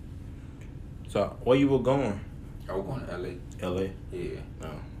 So, where you were going? I was going to LA. LA? Yeah. No.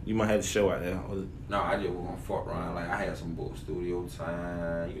 You might have the show out there. No, I just was going to fuck around. Like, I had some book studio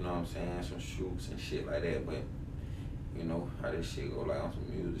time, you know what I'm saying? Some shoots and shit like that, but you know how this shit go, like on some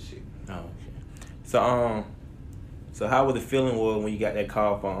music shit. Oh, okay. So how was the feeling when you got that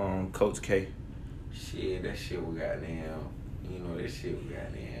call from Coach K? Shit, that shit was goddamn. You know, that shit was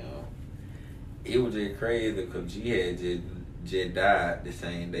goddamn. It was just crazy because G had just died the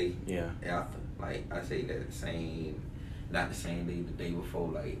same day. Yeah. After, like I say that not the same day, the day before,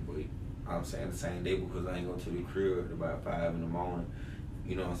 like, but I'm saying the same day because I ain't go to the crib at about 5 in the morning.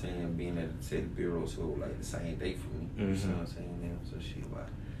 You know what I'm saying? Being at the City Bureau, so like the same day for me. You know what I'm saying? Then so shit like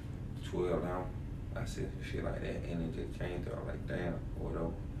 12 now. I said shit like that, and it just changed. I was like, damn,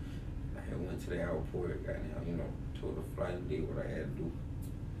 whatever. I had went to the airport, got down, you know, took the flight and did what I had to do.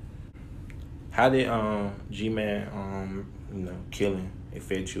 How did G-Man you know, killing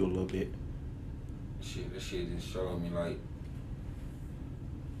affect you a little bit? Shit, that shit just showed me like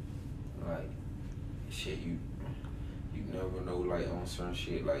shit, you never know, like on certain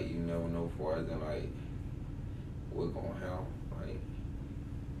shit, like you never know far as in like what gonna happen, like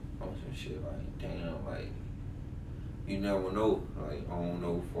on some shit, like damn, like you never know, like I don't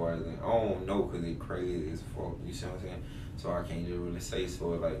know far as in, I don't know cause it crazy as fuck, you see what I'm saying? So I can't just really say, so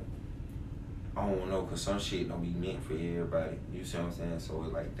like I don't know cause some shit don't be meant for everybody, you see what I'm saying? So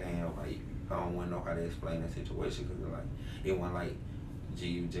it's like damn, like I don't wanna know how to explain the situation cause it like it wasn't like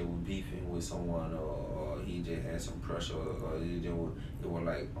G just was beefing with someone or he just had some pressure or it was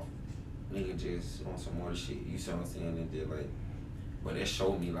like nigga just on some other shit, you see what I'm saying? And just like, but that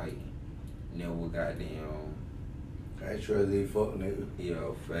showed me like never goddamn. I ain't trust these fuck nigga. Yeah,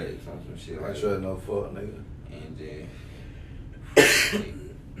 facts on some shit. I Like trust no fuck nigga. And just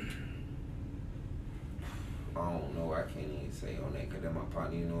I don't know. I can't even say on that because that's my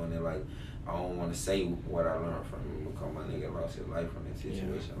partner, you know. And then like I don't want to say what I learned from him because my nigga lost his life from that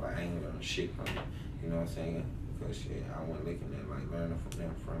situation. Yeah. Like I ain't learned shit from him, you know what I'm saying? Because shit, I wasn't looking at like learning from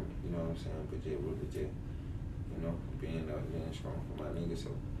them from it, you know what I'm saying? But just really just, you know, being strong for my nigga, so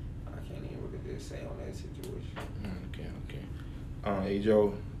I can't even really just say on that situation. Okay. Hey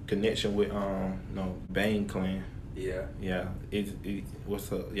Joe, connection with no Bane Clan. Yeah. Yeah.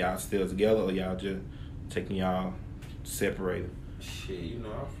 What's up? Y'all still together or y'all just taking y'all separated? Shit, you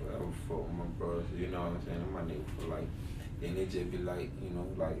know, I forever fuck with my brothers, you know what I'm saying? I'm my nigga for like, then it just be like, you know,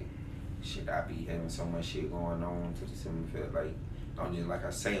 like, shit, I be having so much shit going on to the same feel like, I'm just, like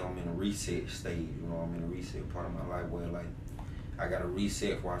I say, I'm in a reset stage, you know, I'm in a reset part of my life where, like, I gotta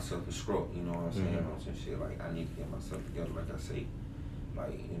reset for myself to stroke, you know what I'm saying? On some shit, like, I need to get myself together, like I say.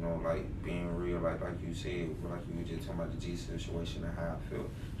 Like, you know, like, being real, like you said, like you were just talking about the G situation and how I feel.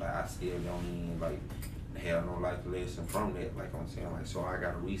 Like, I still don't even, like, have no life lesson from that, like I'm saying, like, so I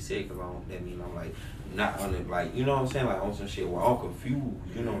gotta reset, cause that mean I'm like, not on it, like, you know what I'm saying, like on some shit where I'm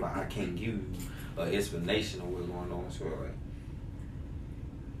confused, you know, like I can't give you an explanation of what's going on, so like,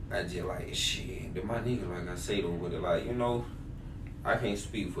 I just like shit. My nigga, like I say though, but like you know, I can't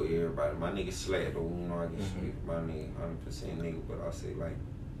speak for everybody. My nigga Slack though, you know I can speak for my nigga, 100% nigga. But I say like,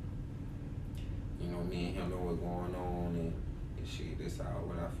 you know, me and him know what's going on and shit. That's how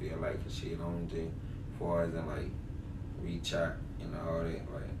what I feel like and shit on the far as in like reach out and all that.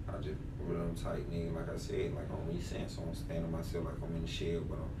 Like I just real tight nigga. Like I said, like on me sense, so I'm standing myself like I'm in the shed,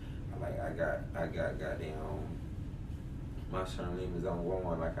 but I got goddamn. My surname is on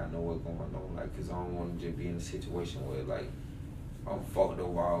one, like I know what's going on, like, cause I don't want to just be in a situation where, like, I'm fucked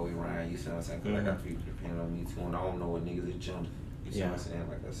over all the way around, you see what I'm saying? Cause I got people depending on me too, and I don't know what niggas is jumping, you see what I'm saying?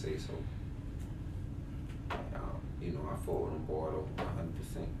 Like I say, so, you know, I forward on board over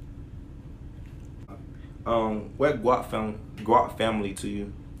 100%. What Guap family to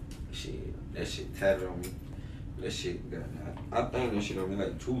you? Shit, that shit tatted on me. That shit got, I think that shit on me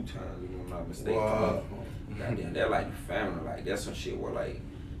like 2 times, if I'm not mistaken. Wow. Goddamn, they're like the family, like that's some shit where like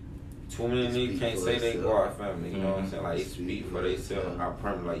too many niggas can't say they Guap family, you know what I'm saying? Like they speak for themselves. I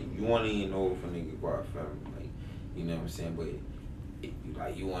promise, like you wanna even know if a nigga Guap family, like you know what I'm saying? But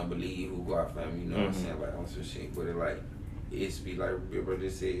like you wanna believe who Guap family, you know what I'm saying? Like on some shit, but it like it speak like Big Brother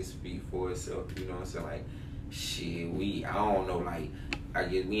said, it speak for itself, you know what I'm saying? Like shit, I don't know, like I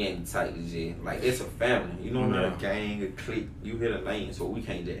guess we ain't tight as yet. Like it's a family, you know, not a gang, a clique. You hit a lane, so we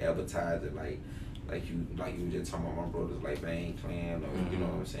can't just advertise it like you were just talking about my brothers like Bang Clan or you know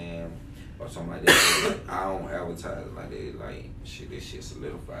what I'm saying, or something like that. Like, I don't advertise it like that. Like shit, this shit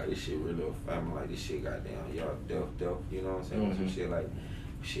solidified. This shit really a family. Like this shit goddamn y'all deaf. You know what I'm saying? Some shit like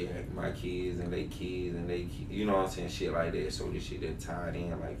shit, my kids and they kids and they kids. You know what I'm saying? Shit like that. So this shit that tied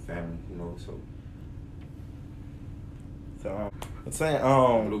in like family. You know so. So I'm saying,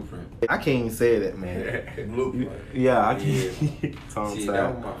 Blueprint. I can't even say that, man. Blueprint. Yeah, I can't. Yeah. See,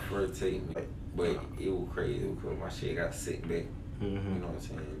 that was my first take, man. But it was crazy because my shit got sick back. You know what I'm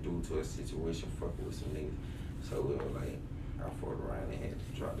saying? Due to a situation fucking with some niggas. So it was like, I fought around and had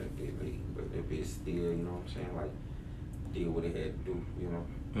to drop that bitch late. But that bitch still, you know what I'm saying? Like, did what it had to do, you know?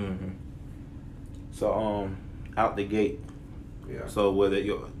 So, out the gate. Yeah. So whether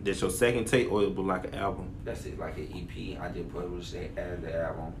that's your second tape or it was like an album? That's it, like an EP. I just published that as the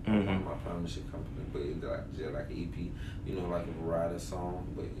album on my publishing company, but it's like, just like an EP, you know, like a variety song.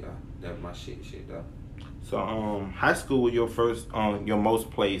 But yeah, that's my shit though. So high school was your first your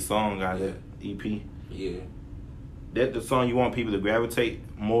most played song out of that EP? Yeah. That the song you want people to gravitate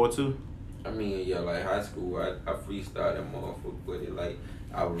more to? I mean, yeah, like high school, I freestyled that motherfucker, but it like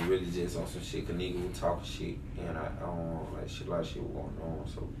I was really just on some shit, cause niggas was talking shit, and I don't like shit, like shit was going on,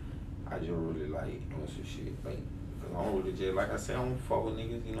 so I just really like on some shit, like, cause I don't really just, like I said, I don't fuck with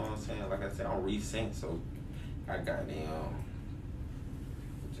niggas, you know what I'm saying? Like I said, I don't resent, so I got them,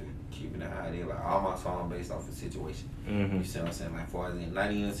 just keeping it out there, like all my songs based off a situation. You see what I'm saying? Like, for example,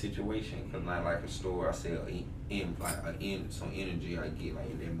 not even a situation, cause not like a story, I say some energy I get like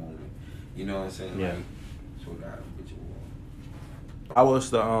in that moment. You know what I'm saying? Yeah. Like, so that bitch was. I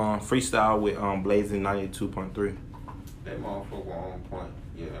watched the freestyle with Blazing 92.3. That motherfucker on point.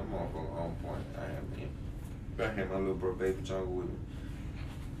 Yeah, that motherfucker on point. I had my little bro Baby Jungle with me.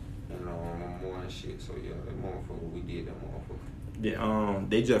 You know, on my morning shit. So yeah, that motherfucker, we did that motherfucker.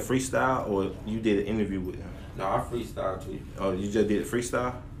 They just freestyle or you did an interview with them? No, I freestyle too. Oh, you just did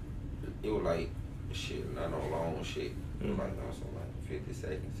freestyle? It was like shit, not no long shit. It was like also like 50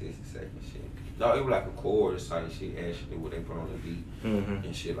 seconds, 60 seconds shit. No, it was like a chorus type shit actually, what they put on the beat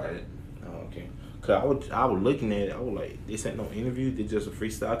and shit like that. Oh, okay. Cause I was looking at it, I was like, this ain't no interview, they just a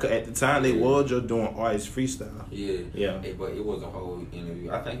freestyle. Cause at the time they was just doing artist freestyle. Yeah. But it was a whole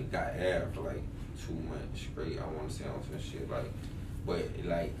interview. I think it got aired for like 2 months straight. I want to say on some shit like, but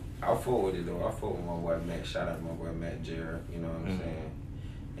like I fought with it though. I fought with my boy Matt. Shout out to my boy Matt Jarrett. You know what I'm saying?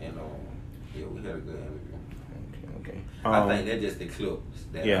 And yeah, we had a good interview. Okay. I think that's just the clips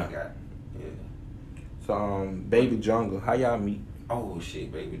that I got. Yeah. So Baby Jungle, how y'all meet? Oh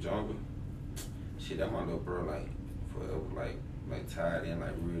shit, Baby Jungle. Shit, that my little bro like forever like tied in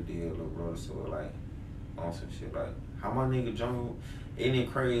like real deal little bro. So like on some shit like how my nigga Jungle, ain't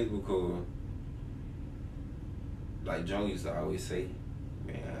it crazy because like Jungle used to always say,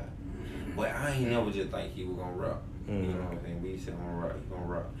 man, but I ain't never just think he was gonna rock. You know what I'm saying? We said he gonna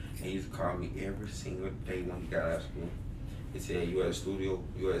rock. And he used to call me every single day when he got out of school. He said, you at the studio,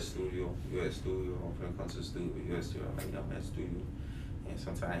 I'm finna come to the studio, you at the studio. I'm like, yeah, I'm at the studio. And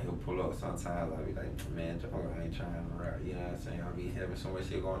sometimes he'll pull up, sometimes I'll be like, man, I ain't trying to rap, you know what I'm saying? I'll be having so much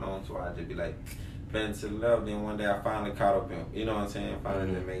shit going on, so I'll just be like, playing to the left. Then one day I finally caught up him, you know what I'm saying?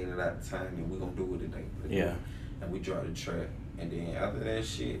 Finally just making it out the time, and we gonna do it today. Yeah. And we dropped the track. And then after that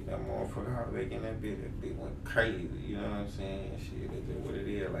shit, that motherfucker Heartbreak in that bitch went crazy, you know what I'm saying? Shit, that's just what it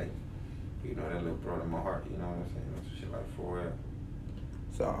is. Like, like, you know, that little brother in my heart, you know what I'm saying? That's shit like for real.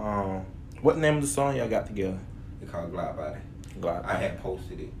 So, what name of the song y'all got together? It's called Glide Body. Glide I had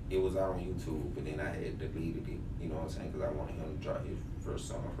posted it. It was out on YouTube, but then I had deleted it. You know what I'm saying? Because I wanted him to drop his first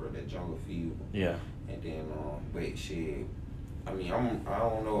song for that Jungle Fever. Yeah. And then, but shit, I mean, I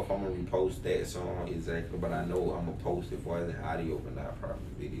don't know if I'm gonna repost that song exactly, but I know I'm gonna post it for as an audio, but not probably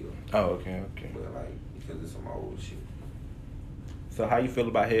video. Oh, okay. But like, because it's some old shit. So how you feel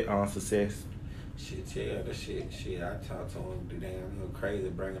about his Success? Shit, yeah, the shit. I talked to him, the damn, he was crazy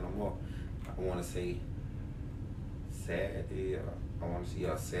bringing them up. I want to say sad, yeah. I want to see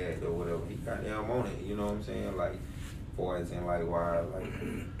how sad or whatever. He got damn on it, you know what I'm saying? Like, for as in, like, why,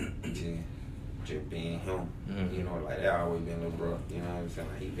 like, just being him. Mm-hmm. You know, like, that always been little bro, you know what I'm saying?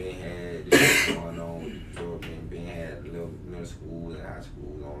 Like, he been had this shit going on with Jordan, been had little middle schools and high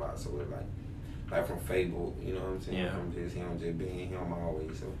schools and all that, so it's like from Fable, you know what I'm saying? Yeah. From just him just being him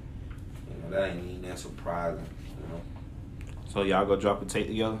always, so. You know, that ain't even that surprising, you know. So y'all go drop a tape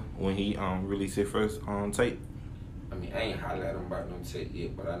together when he release his first tape? I mean, I ain't holler at him about no tape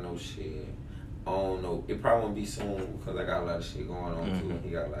yet, but I know shit. I don't know. It probably won't be soon because I got a lot of shit going on too, and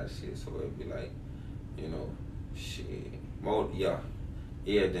he got a lot of shit. So it'd be like, you know, shit.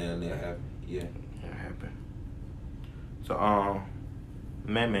 Yeah, damn, that happened. Yeah. That happened. So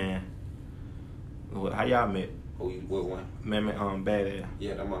Man, how y'all met? What one? Man, Badass.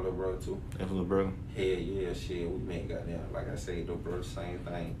 Yeah, that my little brother too. That's little brother. Hell yeah, shit. We met goddamn. Like I say, little brother, same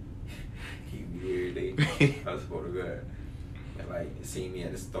thing. He be every day. I swear to God. And like, see me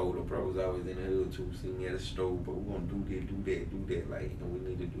at the store. The bro was always in the hood too. See me at the store, but we gonna do that. Like, and we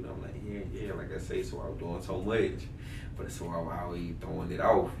need to do that. I'm like, yeah. Like I say, so I was doing so much, but so I was always throwing it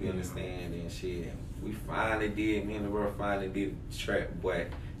off. You understand? And shit, we finally did. Me and the bro finally did the trap, boy.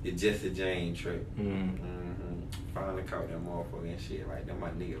 The Jesse James trap. Finally caught that motherfucker and shit. Like, that my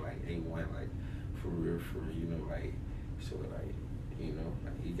nigga, like, A1, like, for real, you know, like, so, like, you know,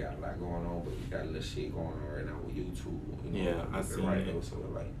 like, he got a lot going on, but he got a little shit going on right now with YouTube. You know, Yeah, I see right it. though, so,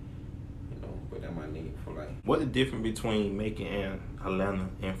 like, you know, but that my nigga for, like. What the difference between Macon and Atlanta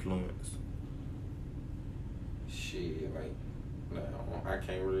influence? Shit, like, I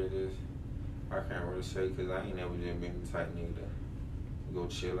can't really say, because I ain't never just been the type nigga to go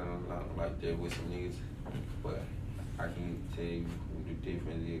chillin' like that with some niggas, but I can tell you the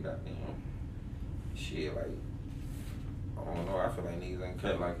difference is goddamn shit, like, I don't know, I feel like niggas ain't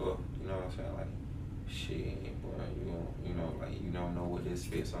cut like up, you know what I'm saying? Like, shit, boy, you know, like, you don't know what this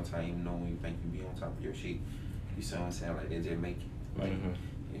fit sometimes, even know when you think you be on top of your shit, you see what I'm saying? Like, they just make it, like,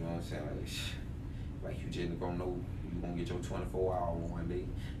 you know what I'm saying? Like you just gonna know you gonna get your 24-hour one day,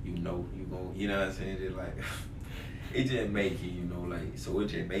 you know you gonna, you know what I'm saying? Just like, it just making, you know, like, so it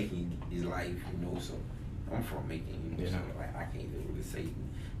just making is life, you know, so I'm from Macon, you know, so like, I can't really say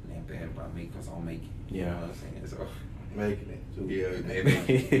that bad about me because I'm making, you know what I'm saying, so. Making it, too. Yeah, they make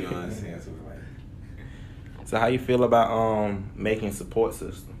it, you know what I'm saying, so like. So how you feel about Macon support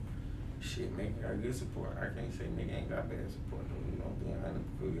system? Shit, Macon got good support. I can't say Macon ain't got bad support, though, you know, being honest,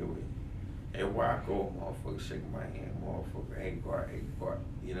 good with it. Everywhere I go, motherfucker shaking my hand, motherfucker, egg guard,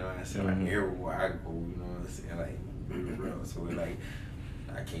 you know what I'm saying, like, everywhere I go, you know what I'm saying, like, real, so it, like,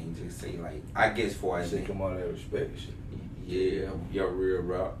 I can't just say, like, I guess for I Take them all that respect shit. Yeah, you're real,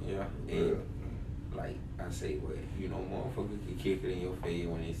 bro, yeah, and, Real. like, I say, well, you know, motherfuckers can kick it in your face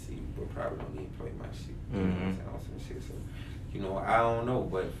when they see you, but probably don't even play my shit, you know what I'm saying, on some shit, so, you know, I don't know,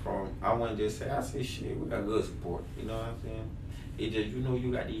 but I wouldn't just say, I say, shit, we got good support, you know what I'm saying? It just, you know,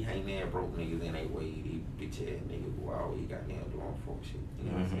 you got these hanging ass broke niggas in their way, these bitch ass niggas who always got damn doing fuck shit, you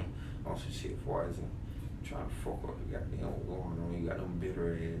know what I'm saying? On some shit for us and trying to fuck up the goddamn what's going on. You got them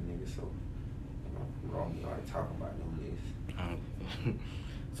bitter ass niggas, so, you know, wrong, you already talking about them niggas.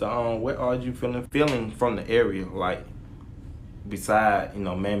 So what are you feeling from the area, like, beside, you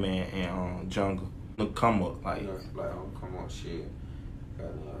know, Man and Jungle? Come up, like. You know, like, come on, shit.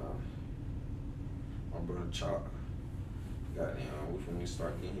 Got my brother Chalk. Goddamn, we finna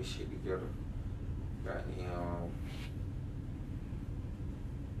start getting his shit together. Goddamn,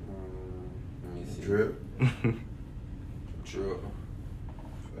 let me see. Drip. Drip.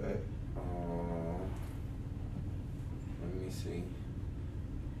 Fact. Let me see.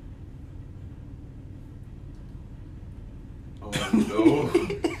 No.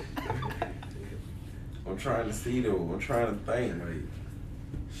 I'm trying to see though. I'm trying to think. Like,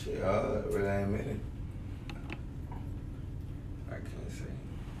 Shit, really ain't many. I can't say.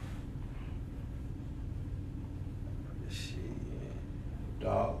 Shit.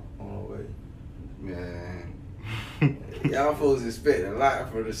 Dog on the way. Man. Y'all folks expect a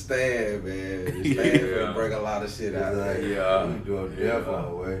lot from the staff, man. The staff finna bring a lot of shit out there. Yeah. We doing death on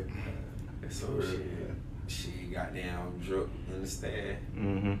the way. So she goddamn drunk in the stand.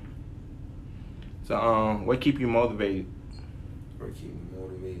 Mm-hmm. So what keep you motivated? What keep me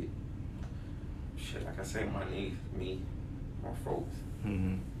motivated? Shit, like I say, my niece, me, my folks.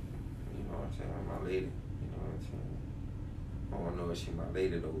 Mm-hmm. You know what I'm saying? My lady. You know what I'm saying? I don't know if she my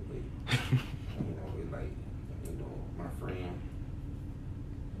lady though, but you know, it's like, you know, my friend.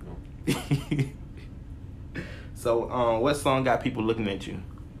 You know. So what song got people looking at you?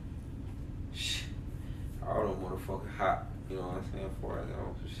 Shit. All them motherfucking hot. You know what I'm saying? For you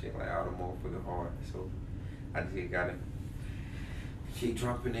know, some shit like all the motherfucking hard. So I just gotta keep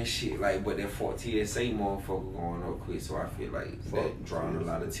dropping that shit. Like, but that 4 TSA motherfucker going up quick, so I feel like that drawing a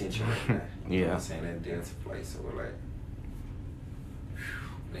lot of attention right now. You know what I'm saying? That Delta flight, so we're like,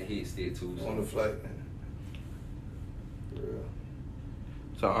 that hit still too. On the flight, man. For real.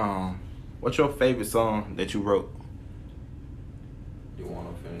 So what's your favorite song that you wrote? The one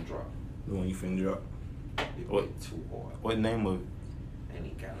I'm finna drop. The one you finna drop. It What? went too hard. What name of it? Ain't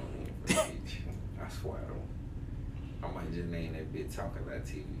even got no name for that bitch. I swear I don't. I might just name that bitch Talking About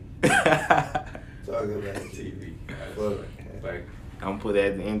TV. Talking about TV. Fuck. Like, I'm gonna put that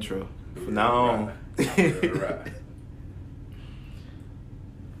at the intro. From now on. Right.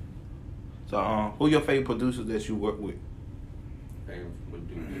 So who your favorite producers that you work with?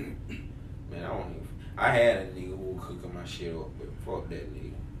 Man, I don't even. I had a nigga who was cooking my shit up, but fuck that nigga.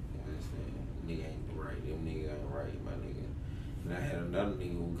 You understand? Nigga ain't right. Them nigga ain't right, my nigga. And I had another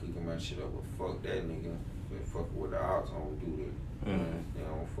nigga who was cooking my shit up, but fuck that nigga. But fuck with the odds, I don't do that. You understand? I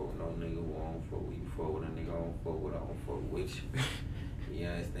don't fuck with no nigga who I don't fuck with. You fuck with a nigga I don't fuck with, I don't fuck with you. You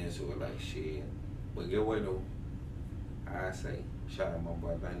understand? So it's like shit. But get what though? I say, shout out my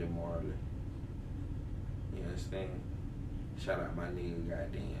boy Bandy Marley. You understand? Shout out my nigga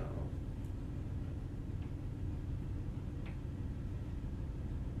goddamn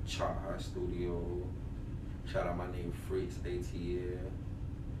Chart Hot Studio. Shout out my nigga Fritz ATL.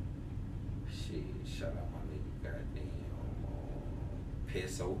 Shit, shout out my nigga goddamn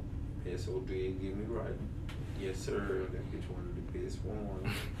Peso. Peso did get me right. Yes sir, that bitch one of the best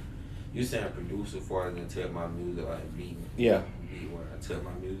ones. You saying producer for I can tell my music like beat. Yeah. Beat what I tell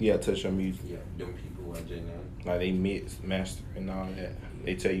my music. Yeah, touch your music. Yeah, them people I just know. Like they mix, master, and all that.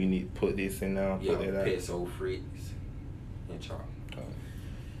 They tell you need to put this in now, Yeah, put that out. Peso, Fritz, and Chart.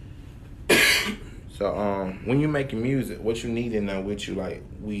 So when you making music, what you need in there with you, like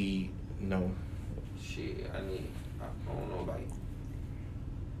weed, Shit, I don't know, like,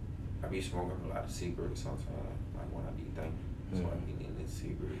 I be smoking a lot of cigarettes sometimes, like when I be thinking. So I be in the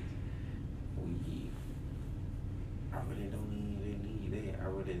cigarettes, weed. I really don't even need that. I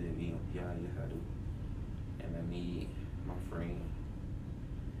really just be, yes I do. And I need my friend.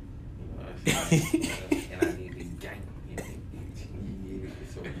 You know what I'm saying? And I need the gang in that bitch. Yeah,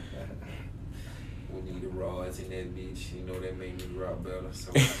 so we need the rods in that bitch. You know, that made me rock better.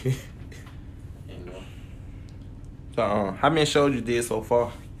 So, you know. So how many shows you did so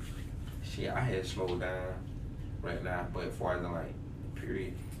far? Shit, I had slowed down right now, but as far as like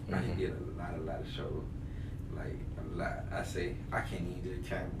period, I done did a lot of shows. Like a lot. I say I can't even just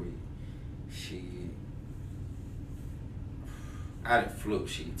count, but shit, I done flip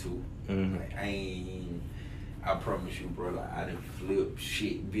shit too. Like I promise you, bro. Like I done flip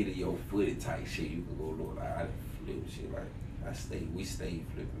shit, video footage type shit. You can go look. Like I done flip shit. Like we stayed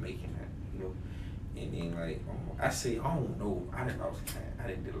flipping, making that, you know. And then like I say, I don't know. I didn't lost time. I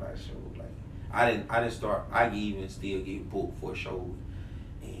didn't do a lot of shows. Like I didn't start. I even still get booked for shows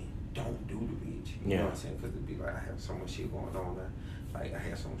and don't do the bitch. You know what I'm saying? Because it'd be like I have so much shit going on now. Like I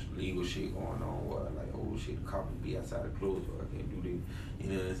had some legal shit going on where like shit, the cops be outside the clothes, so I can't do this. You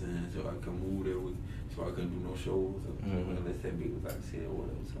know what I'm saying? So I can move that week, so I couldn't do no shows unless that bitch was like said or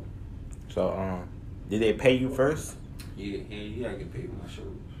whatever. So did they pay you first? Yeah, I get paid for my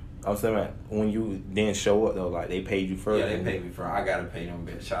shows. I was saying like, when you didn't show up though, like they paid you first. Yeah, they paid me first. I gotta pay them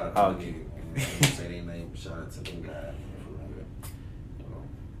back. Shout out to the nigga. I don't say their name. Shout out to them guys. You know.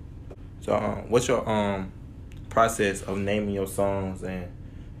 So what's your process of naming your songs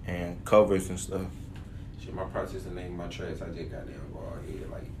and covers and stuff? Shit, my process of naming my tracks, I just got them go out here.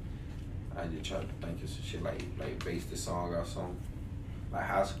 Like I just try to think of some shit like base the song off something like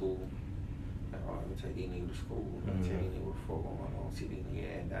high school. Like, oh, let me take these niggas to school. Let me tell these niggas what the fuck going on. See these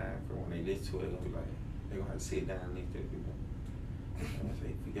niggas ass down. Cause when they listen to it, they're gonna be like, they gonna have to sit down and listen to it. say,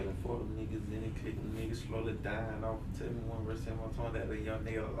 if you get a photo niggas in it, kick them niggas slowly dying off. Tell me one verse in my tongue that a young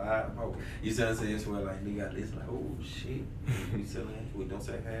nigga alive. Oh, you see what I'm saying? It's where like nigga got this like, oh shit. We selling, we don't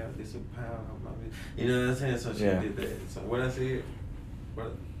say half, this a pound. You know what I'm saying? So she did that. So what I said,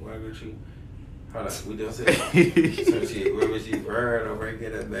 what I go to? Hold on, we don't say some shit. Where was she burned over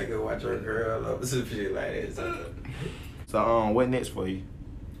get that back and watch her girl up some shit like that. So what next for you?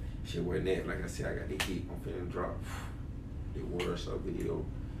 Shit, what next? Like I said, I got the heat. I'm finna drop the water sub video.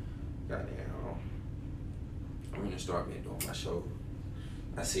 Goddamn. I'm gonna start back doing my show.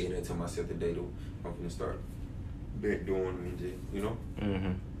 I said that to myself today though. I'm gonna start back doing it, you know?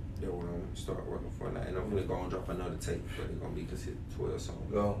 Mm-hmm. That's what I'm gonna start working for now. And I'm gonna go and drop another tape, but it's gonna be considered 12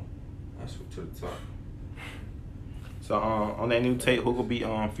 songs. Go. That's to the top. So on that new tape, who could be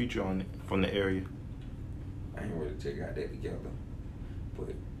featured on it from the area? I ain't really got that together. But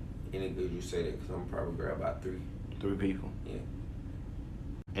any good you say that, because I'm probably grab about 3. 3 people. Yeah.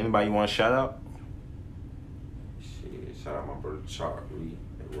 Anybody you want to shout out? Shit, shout out my brother Charlie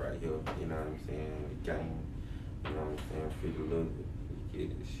right here. You know what I'm saying? The game. You know what I'm saying? Feel a little bit.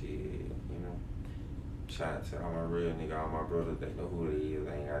 Get it, shit. You know. Shout out to all my real nigga, all my brothers. They know who they is. I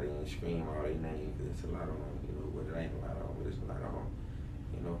ain't gotta even scream all their names. Cause it's a lot of them. You know, but it ain't a lot of them. But it's a lot of them.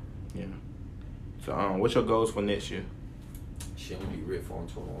 You know. Yeah. So what's your goals for next year? Shit, I'm gonna be ready for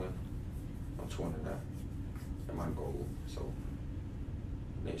 21. I'm 20 now. That's my goal. So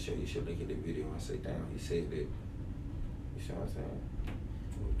next year you should look at the video and say, damn, he said that. You see what I'm saying?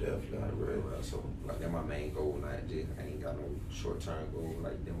 Definitely. Like, real well. So like that's my main goal. Like just I ain't got no short term goal.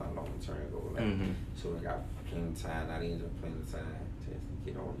 Like that's my long term goal. Like so I got plenty of time. I didn't just plenty of time to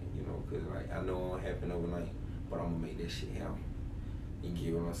get on it. You know, cause like I know it won't happen overnight, but I'm gonna make that shit happen. You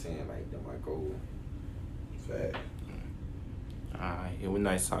get what I'm saying? Like that's my goal. Fact. Alright, it was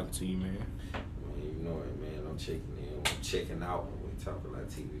nice talking to you, man. You know it, man. I'm checking in. I'm checking out when we talk about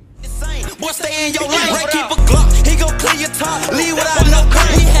TV. Boy, stay in your lane. Right, keep a Glock. He gon' clear your top. Leave without